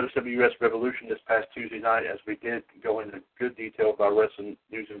gentlemen, WCWUS Revolution this past Tuesday night, as we did go into good detail about wrestling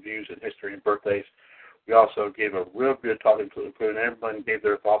news and views and history and birthdays. We also gave a real good talking to, including everybody gave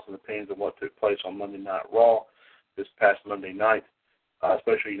their thoughts and opinions on what took place on Monday Night Raw this past Monday night.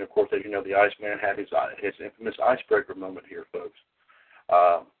 Especially, of course, as you know, the Iceman had his infamous icebreaker moment here, folks.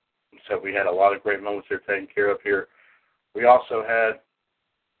 So we had a lot of great moments here taken care of here. We also had,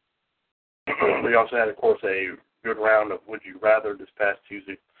 of course, a good round of Would You Rather this past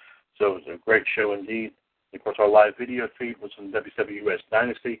Tuesday. So it was a great show indeed. Of course, our live video feed was from WCWUS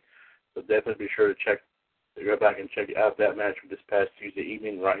Dynasty. So definitely be sure to go back and check out that match from this past Tuesday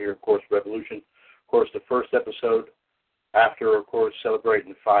evening right here, of course, Revolution. Of course, the first episode after, of course,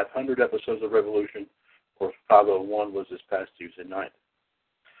 celebrating 500 episodes of Revolution. Of course, 501 was this past Tuesday night.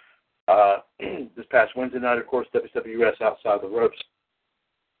 This past Wednesday night, of course, WCWUS Outside the Ropes.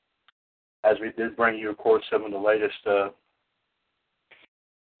 As we did bring you, of course, some of the latest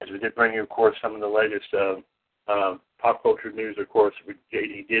we did bring you, of course, some of the latest pop culture news. Of course,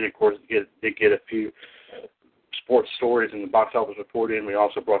 JD did, of course, get a few sports stories in the box office report in. We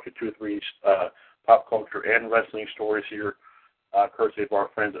also brought you 2 or 3 pop culture and wrestling stories here, courtesy of our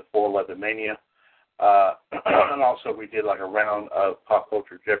friends at 411 Mania. And also we did like a round of pop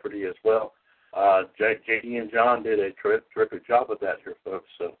culture Jeopardy as well. JD and John did a terrific job with that here, folks.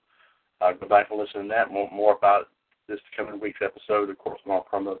 So go back and listen to that. More about this coming week's episode, of course, on our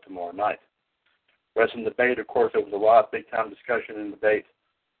promo tomorrow night. Wrestling debate, of course, there was a lot of big-time discussion in debate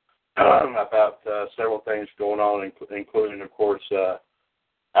about several things going on, including, of course,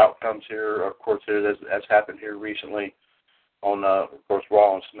 outcomes here, of course, as happened here recently on, of course,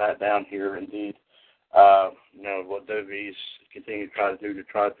 Raw and SmackDown here, indeed. What WWE's continue to try to do to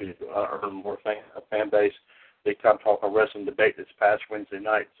try to earn more fan base. Big time talk on wrestling debate this past Wednesday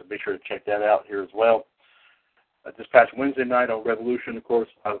night, so be sure to check that out here as well. This past Wednesday night on Revolution, of course,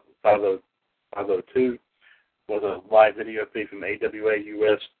 502 was a live video feed from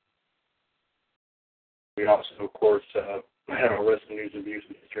WCWUS. We also, of course, had our wrestling news and views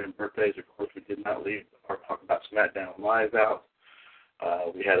and history and birthdays. Of course, we did not leave our talk about SmackDown Live out.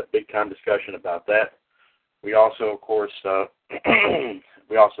 We had a big time discussion about that. We also, of course,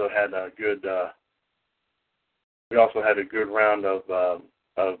 we also had a good round of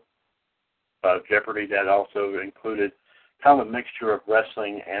Jeopardy that also included kind of a mixture of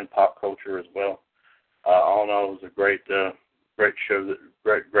wrestling and pop culture as well. All in all, it was a great show.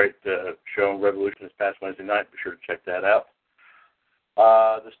 Great show on Revolution this past Wednesday night. Be sure to check that out.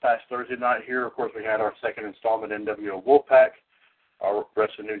 This past Thursday night here, of course, we had our second installment NWO Wolfpack. Our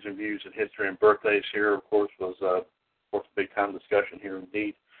wrestling news and views and history and birthdays here, of course, was a big time discussion here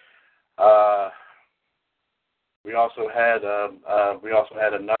indeed. We also had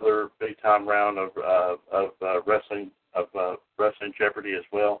another big time round of wrestling Jeopardy as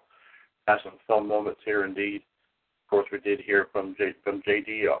well. Had some fun moments here indeed. Of course, we did hear from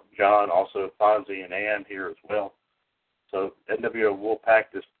JD, John, also Fonzie and Ann here as well. So NWO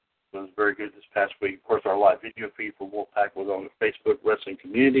Wolfpack was very good this past week. Of course, our live video feed for Wolfpack was on the Facebook wrestling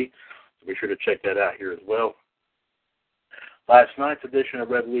community, so be sure to check that out here as well. Last night's edition of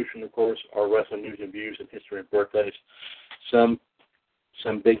Revolution, of course, our wrestling news and views and history and birthdays. Some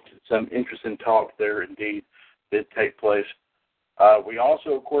interesting talk there indeed did take place. We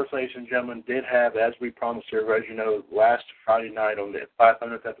also, of course, ladies and gentlemen, did have, as we promised here, as you know, last Friday night on the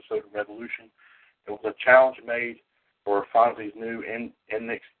 500th episode of Revolution, it was a challenge made for Fonzie's new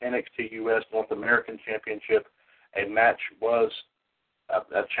NXT US North American Championship. A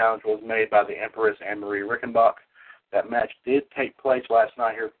challenge was made by the Empress Anne-Marie Rickenbach. That match did take place last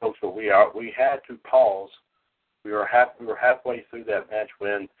night here, folks, but we had to pause. We were halfway through that match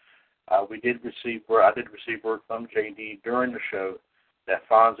when I did receive word from JD during the show that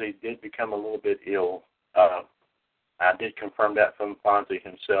Fonzie did become a little bit ill. I did confirm that from Fonzie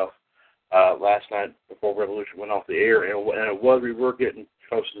himself last night before Revolution went off the air, and we were getting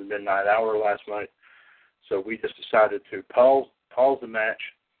close to the midnight hour last night, so we just decided to pause the match.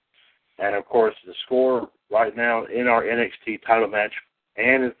 And of course, the score right now in our NXT title match,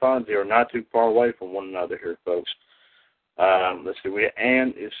 Ann and Fonzie are not too far away from one another here, folks. Let's see,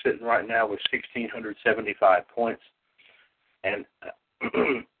 Ann is sitting right now with 1,675 points, and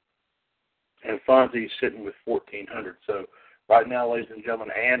Fonzie is sitting with 1,400. So right now, ladies and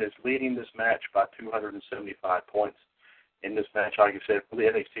gentlemen, Ann is leading this match by 275 points. In this match, like I said, for the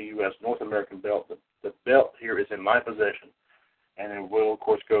NXT US North American belt, the belt here is in my possession, and it will, of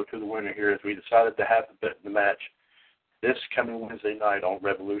course, go to the winner here as we decided to have the match this coming Wednesday night on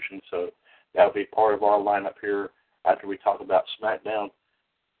Revolution. So that will be part of our lineup here after we talk about SmackDown.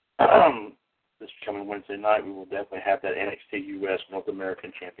 This coming Wednesday night, we will definitely have that NXT US North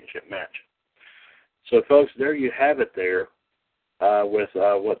American Championship match. So, folks, there you have it there with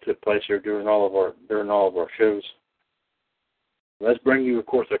what took place here during all of our shows. Let's bring you, of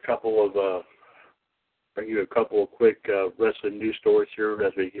course, a couple of quick wrestling news stories here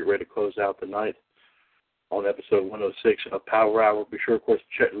as we get ready to close out the night on episode 106 of Power Hour. Be sure, of course,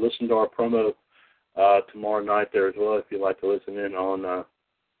 to listen to our promo tomorrow night there as well if you'd like to listen in on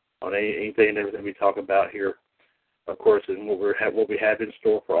anything and everything we talk about here. Of course, and what we have in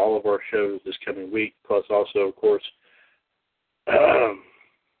store for all of our shows this coming week, plus also, of course,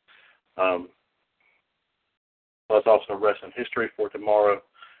 plus also wrestling history for tomorrow,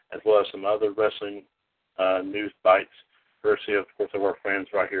 as well as some other wrestling news bites, courtesy of course of our friends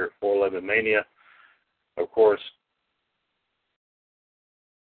right here at 411 Mania. Of course,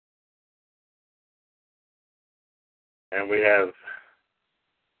 and we have,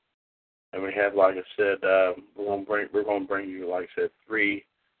 like I said, we're going to bring you, like I said, three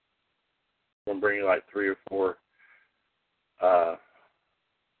going to bring you like three or four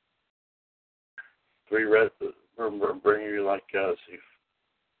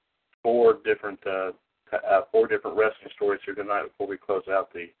four different wrestling stories here tonight before we close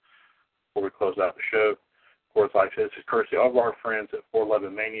out the show. Of course, like I said, this is courtesy of our friends at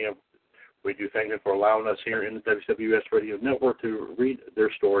 411 Mania. We do thank them for allowing us here in the WCWUS Radio Network to read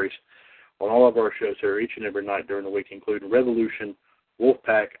their stories on all of our shows here each and every night during the week, including Revolution,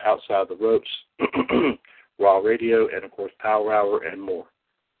 Wolfpack, Outside the Ropes, Raw Radio, and, of course, Power Hour and more.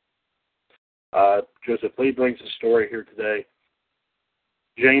 Joseph Lee brings a story here today.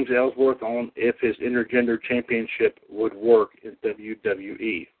 James Ellsworth on if his intergender championship would work in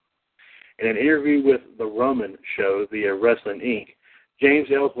WWE. In an interview with The Roman Show via Wrestling Inc., James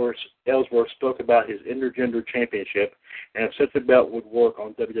Ellsworth spoke about his intergender championship and if such a belt would work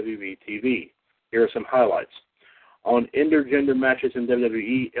on WWE TV. Here are some highlights. On intergender matches in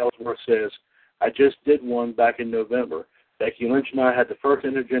WWE, Ellsworth says, I just did one back in November. Becky Lynch and I had the first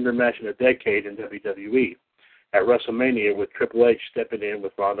intergender match in a decade in WWE at WrestleMania with Triple H stepping in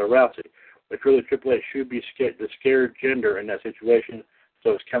with Ronda Rousey. But really, Triple H should be the scared gender in that situation, so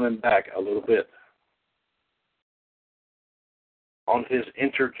it's coming back a little bit. On his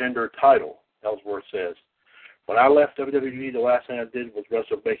intergender title, Ellsworth says, when I left WWE, the last thing I did was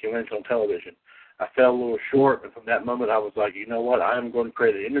wrestle Becky Lynch on television. I fell a little short, and from that moment I was like, you know what, I am going to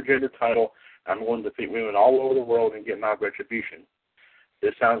create an intergender title. I'm going to defeat women all over the world and get my retribution.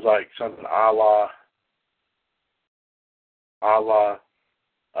 This sounds like something a la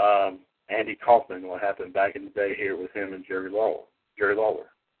Andy Kaufman, what happened back in the day here with him and Jerry Lawler.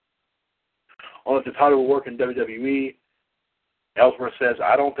 On if the title will work in WWE, Ellsworth says,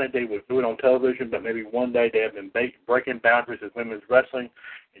 I don't think they would do it on television, but maybe one day they have been breaking boundaries of women's wrestling.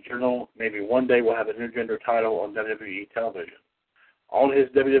 In general, maybe one day we'll have an intergender title on WWE television. On his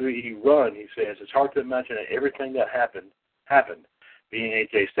WWE run, he says, it's hard to imagine that everything that happened. Being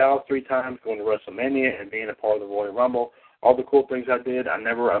AJ Styles 3 times, going to WrestleMania, and being a part of the Royal Rumble, all the cool things I did, I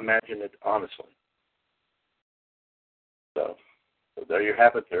never imagined it, honestly. So there you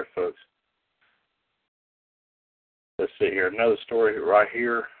have it there, folks. Let's see here. Another story right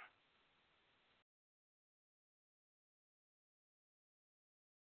here.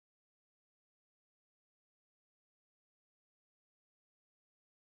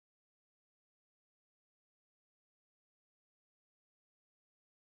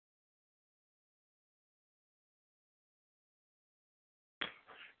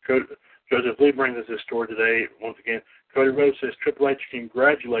 Joseph Lee brings us this story today. Once again, Cody Rhodes says Triple H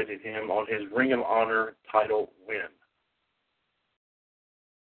congratulated him on his Ring of Honor title win.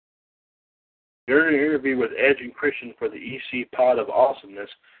 During an interview with Edge and Christian for the EC Pod of Awesomeness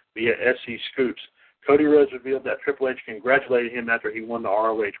via SC Scoops, Cody Rhodes revealed that Triple H congratulated him after he won the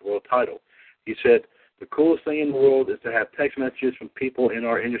ROH World title. He said, the coolest thing in the world is to have text messages from people in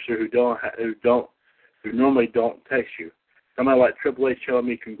our industry who normally don't text you. Somebody like Triple H telling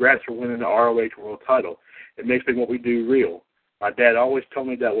me congrats for winning the ROH World title. It makes me what we do real. My dad always told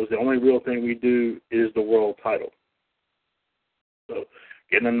me that was the only real thing we do is the world title. So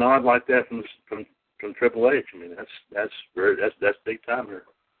getting a nod like that from Triple H, I mean that's big time here.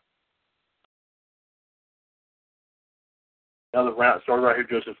 Another round story right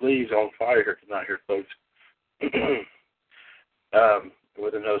here. Joseph Lee's on fire here tonight, here, folks.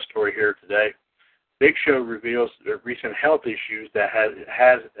 With another story here today. Big Show reveals the recent health issues that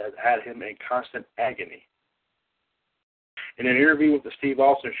had him in constant agony. In an interview with the Steve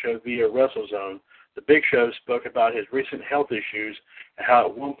Austin Show via WrestleZone, the Big Show spoke about his recent health issues and how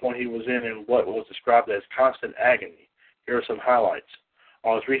at one point he was in what was described as constant agony. Here are some highlights.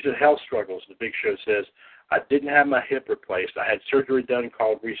 On his recent health struggles, the Big Show says, I didn't have my hip replaced. I had surgery done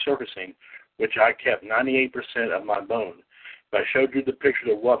called resurfacing, which I kept 98% of my bone. If I showed you the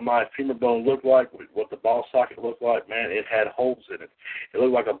picture of what my femur bone looked like, what the ball socket looked like, man, it had holes in it. It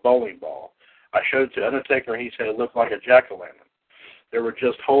looked like a bowling ball. I showed it to Undertaker, and he said it looked like a jack-o'-lantern. There were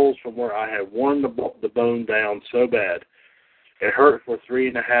just holes from where I had worn the bone down so bad. It hurt for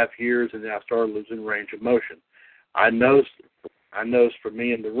 3.5 years, and then I started losing range of motion. I know for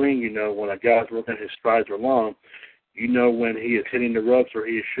me in the ring, you know, when a guy's working his strides are long, you know when he is hitting the ropes or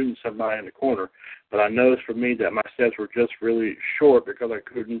he is shooting somebody in the corner. But I noticed for me that my steps were just really short because I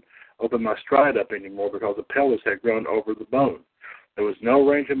couldn't open my stride up anymore because the pelvis had grown over the bone. There was no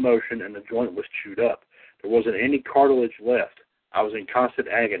range of motion, and the joint was chewed up. There wasn't any cartilage left. I was in constant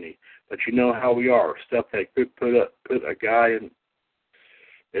agony. But you know how we are. Stuff that could put a guy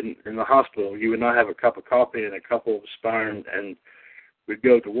in the hospital. You would not have a cup of coffee and a couple of aspirin, and would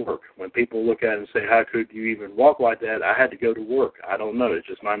go to work. When people look at it and say, how could you even walk like that? I had to go to work. I don't know. It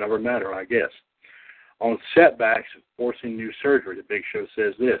just might never matter, I guess. On setbacks forcing new surgery, the Big Show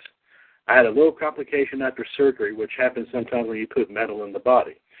says this. I had a little complication after surgery, which happens sometimes when you put metal in the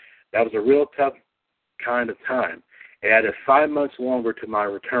body. That was a real tough kind of time. It added 5 months longer to my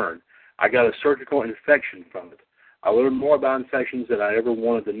return. I got a surgical infection from it. I learned more about infections than I ever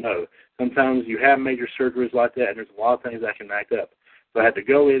wanted to know. Sometimes you have major surgeries like that, and there's a lot of things that can act up. So I had to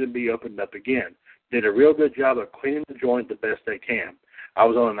go in and be opened up again. Did a real good job of cleaning the joint the best they can. I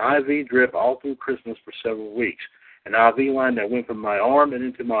was on an IV drip all through Christmas for several weeks. An IV line that went from my arm and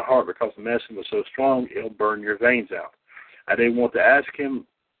into my heart because the medicine was so strong, it'll burn your veins out. I didn't want to ask him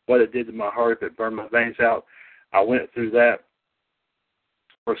what it did to my heart if it burned my veins out. I went through that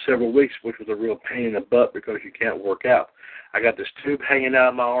for several weeks, which was a real pain in the butt because you can't work out. I got this tube hanging out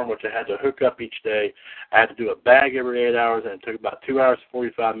of my arm, which I had to hook up each day. I had to do a bag every 8 hours, and it took about 2 hours and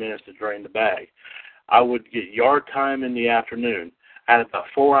 45 minutes to drain the bag. I would get yard time in the afternoon. I had about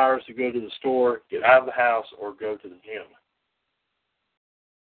 4 hours to go to the store, get out of the house, or go to the gym.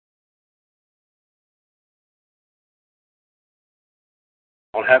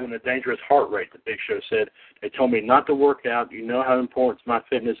 On having a dangerous heart rate, the Big Show said, they told me not to work out. You know how important my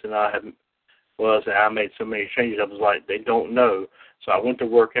fitness and I was, and I made so many changes. I was like, they don't know. So I went to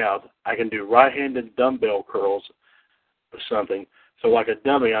work out. I can do right-handed dumbbell curls or something. So like a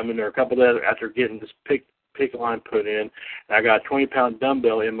dummy, I'm in there a couple of days after getting this pick line put in, and I got a 20-pound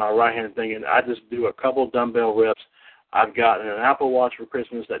dumbbell in my right-hand thing, and I just do a couple dumbbell reps. I've gotten an Apple Watch for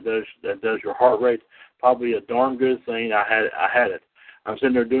Christmas that does your heart rate. Probably a darn good thing. I had it. I'm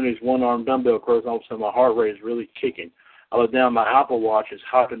sitting there doing these one-arm dumbbell curls, and all of a sudden my heart rate is really kicking. I look down, my Apple Watch is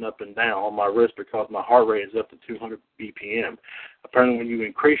hopping up and down on my wrist because my heart rate is up to 200 BPM. Apparently when you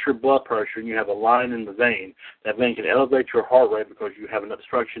increase your blood pressure and you have a line in the vein, that vein can elevate your heart rate because you have an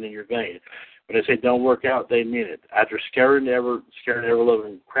obstruction in your vein. When they say don't work out, they mean it. After scaring the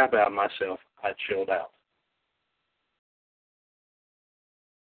ever-loving crap out of myself, I chilled out.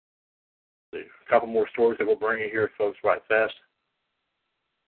 A couple more stories that we'll bring in here, folks, right fast.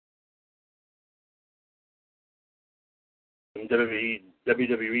 Some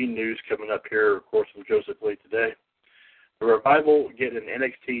WWE news coming up here, of course, from Joseph Lee today. The Revival get an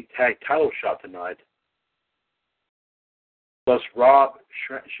NXT tag title shot tonight. Plus, Rob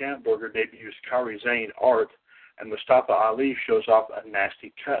Schamberger debuts Kairi Sane art, and Mustafa Ali shows off a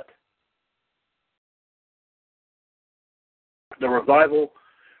nasty cut. The Revival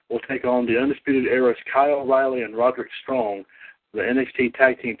will take on the Undisputed Era's Kyle O'Reilly and Roderick Strong for the NXT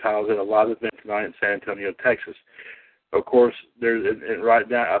tag team titles at a live event tonight in San Antonio, Texas. Of course, there's right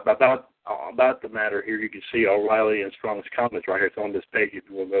now about the matter here. You can see O'Reilly and Strong's comments right here. It's on this page if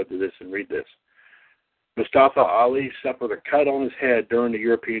you will go to this and read this. Mustafa Ali suffered a cut on his head during the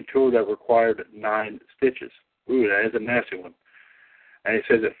European tour that required 9 stitches. Ooh, that is a nasty one. And he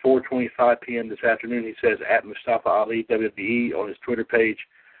says at 4:25 p.m. this afternoon, he says at Mustafa Ali WWE on his Twitter page,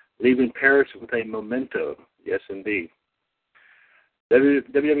 leaving Paris with a memento. Yes, indeed.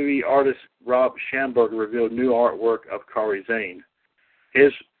 WWE artist Rob Schamberger revealed new artwork of Kairi Sane.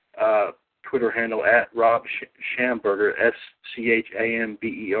 His Twitter handle at Rob Schamberger,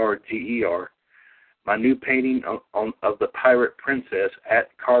 SCHAMBERGER. My new painting of the Pirate Princess at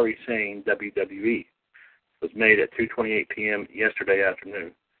Kairi Sane WWE was made at 2:28 p.m. yesterday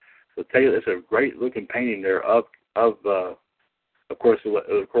afternoon. So tell you, it's a great looking painting there of course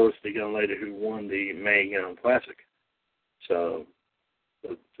the young lady who won the Mae Young Classic. So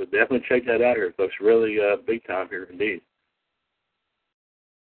definitely check that out here, folks. Really big time here indeed.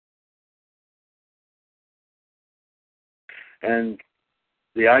 And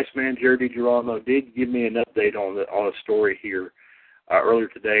the Iceman, Jerry DiGirolamo, did give me an update on a story here earlier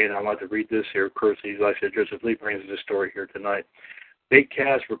today, and I'd like to read this here. Of course, like I said, Joseph Lee brings this story here tonight. Big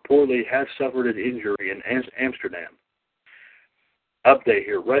Cass reportedly has suffered an injury in Amsterdam. Update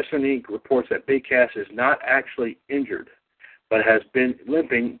here. Wrestling Inc. reports that Big Cass is not actually injured, but has been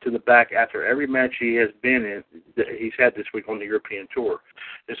limping to the back after every match he's had this week on the European tour.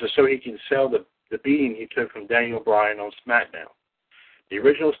 This is so he can sell the beating he took from Daniel Bryan on SmackDown. The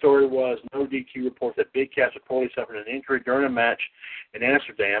original story was no DQ reports that Big Cass reportedly suffered an injury during a match in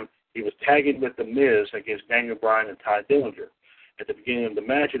Amsterdam. He was tagging with The Miz against Daniel Bryan and Ty Dillinger. At the beginning of the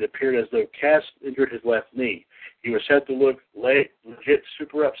match, it appeared as though Cass injured his left knee. He was said to look legit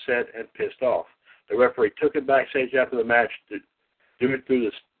super upset and pissed off. The referee took him backstage after the match to do it through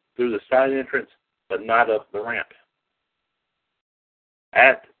the side entrance, but not up the ramp.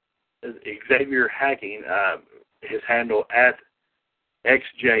 At Xavier Hacking, his handle at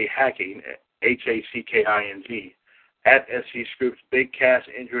XJ Hacking, HACKING, At SC Scoops, Big Cass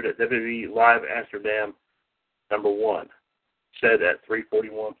injured at WWE Live Amsterdam #1, said at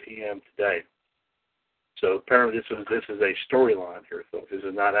 3:41 p.m. today. So apparently this is a storyline here, folks. This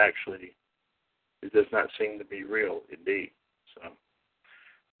is not actually, it does not seem to be real, indeed.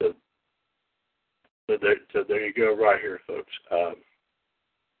 So there you go right here, folks.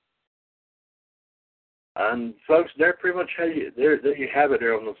 And folks, they're pretty much there you have it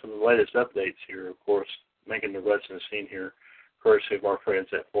there on some of the latest updates here, of course, making the wrestling scene here, courtesy of our friends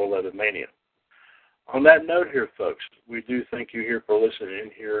at 411 Mania. On that note here, folks, we do thank you here for listening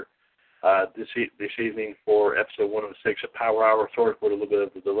in here this evening for episode 106 of Power Hour. Sorry for a little bit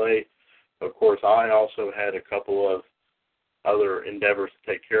of the delay. Of course, I also had a couple of other endeavors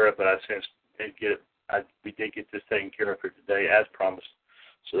to take care of, but we did get this taken care of for today as promised,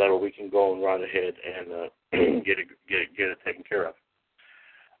 so that way we can go on right ahead and get it taken care of.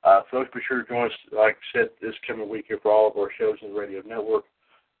 Folks, be sure to join us, like I said, this coming week here for all of our shows in the radio network.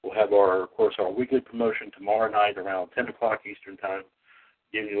 We'll have our weekly promotion tomorrow night around 10 o'clock Eastern Time,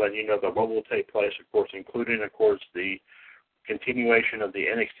 letting you know that what will take place, of course, including, of course, the continuation of the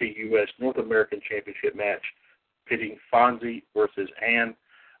NXT US North American Championship match, pitting Fonzie versus Ann.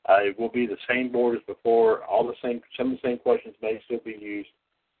 It will be the same board as before. Some of the same questions may still be used,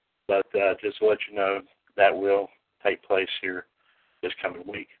 but just to let you know, that will take place here this coming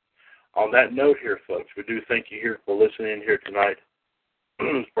week. On that note here, folks, we do thank you here for listening here tonight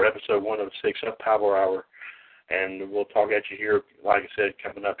for episode 106 of Power Hour. And we'll talk at you here, like I said,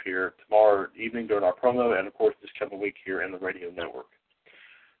 coming up here tomorrow evening during our promo, and, of course, this coming week here in the radio network.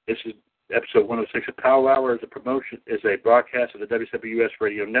 This is episode 106 of Power Hour. Is a broadcast of the WCWUS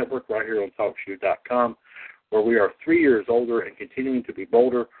radio network right here on TalkShoe.com, where we are 3 years older and continuing to be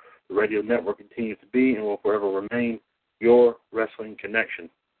bolder. The radio network continues to be and will forever remain your wrestling connection.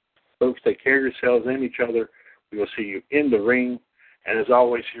 Folks, take care of yourselves and each other. We will see you in the ring. And as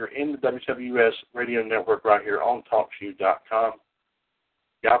always, here in the WCWUS radio network right here on TalkShoe.com.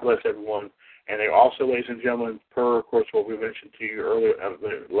 God bless everyone. And they also, ladies and gentlemen, per, of course, what we mentioned to you earlier,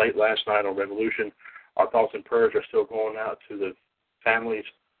 late last night on Revolution, our thoughts and prayers are still going out to the families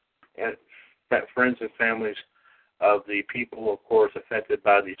and friends and families of the people, of course, affected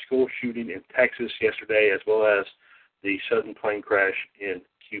by the school shooting in Texas yesterday, as well as the sudden plane crash in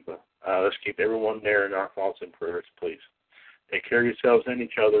Cuba. Let's keep everyone there in our thoughts and prayers, please. Take care of yourselves and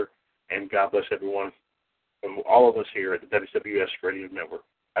each other, and God bless everyone from all of us here at the WCWUS Radio Network.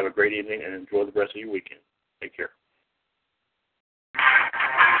 Have a great evening and enjoy the rest of your weekend. Take care.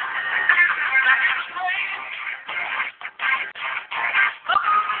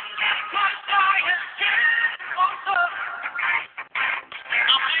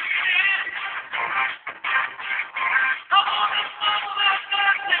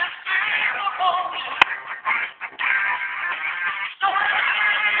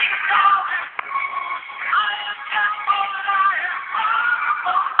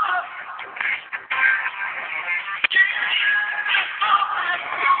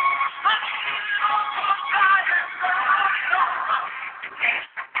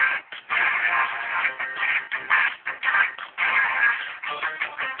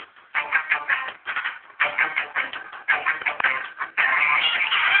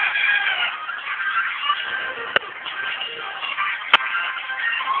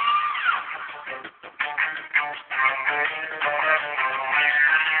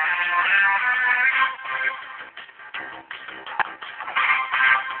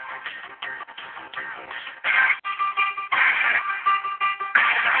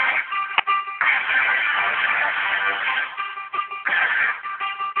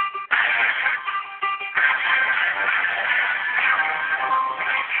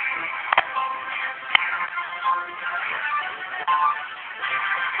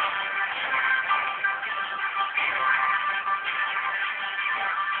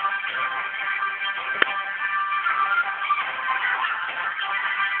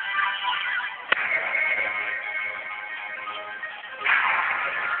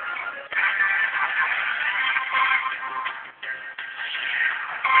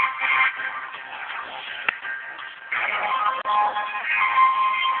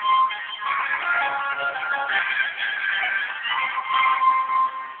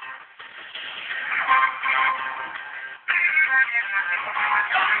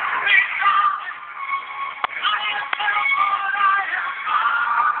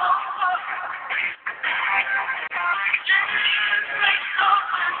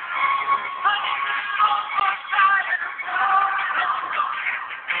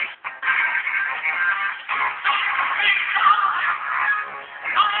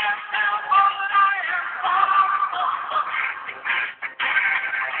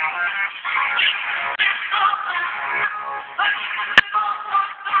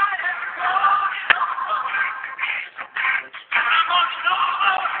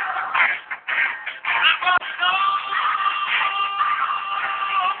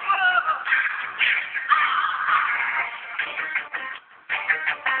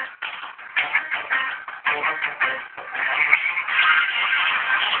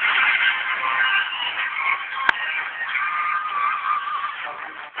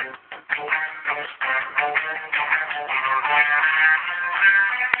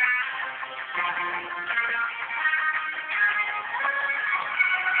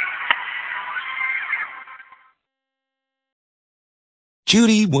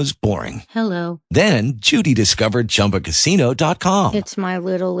 Judy was boring. Hello. Then Judy discovered ChumbaCasino.com. It's my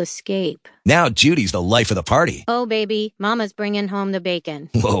little escape. Now Judy's the life of the party. Oh, baby, mama's bringing home the bacon.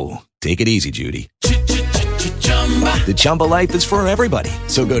 Whoa, take it easy, Judy. The Chumba life is for everybody.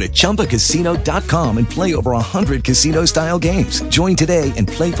 So go to ChumbaCasino.com and play over 100 casino-style games. Join today and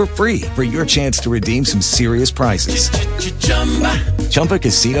play for free for your chance to redeem some serious prizes.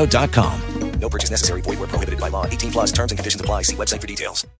 ChumbaCasino.com. No purchase necessary. Void where prohibited by law. 18+ terms and conditions apply. See website for details.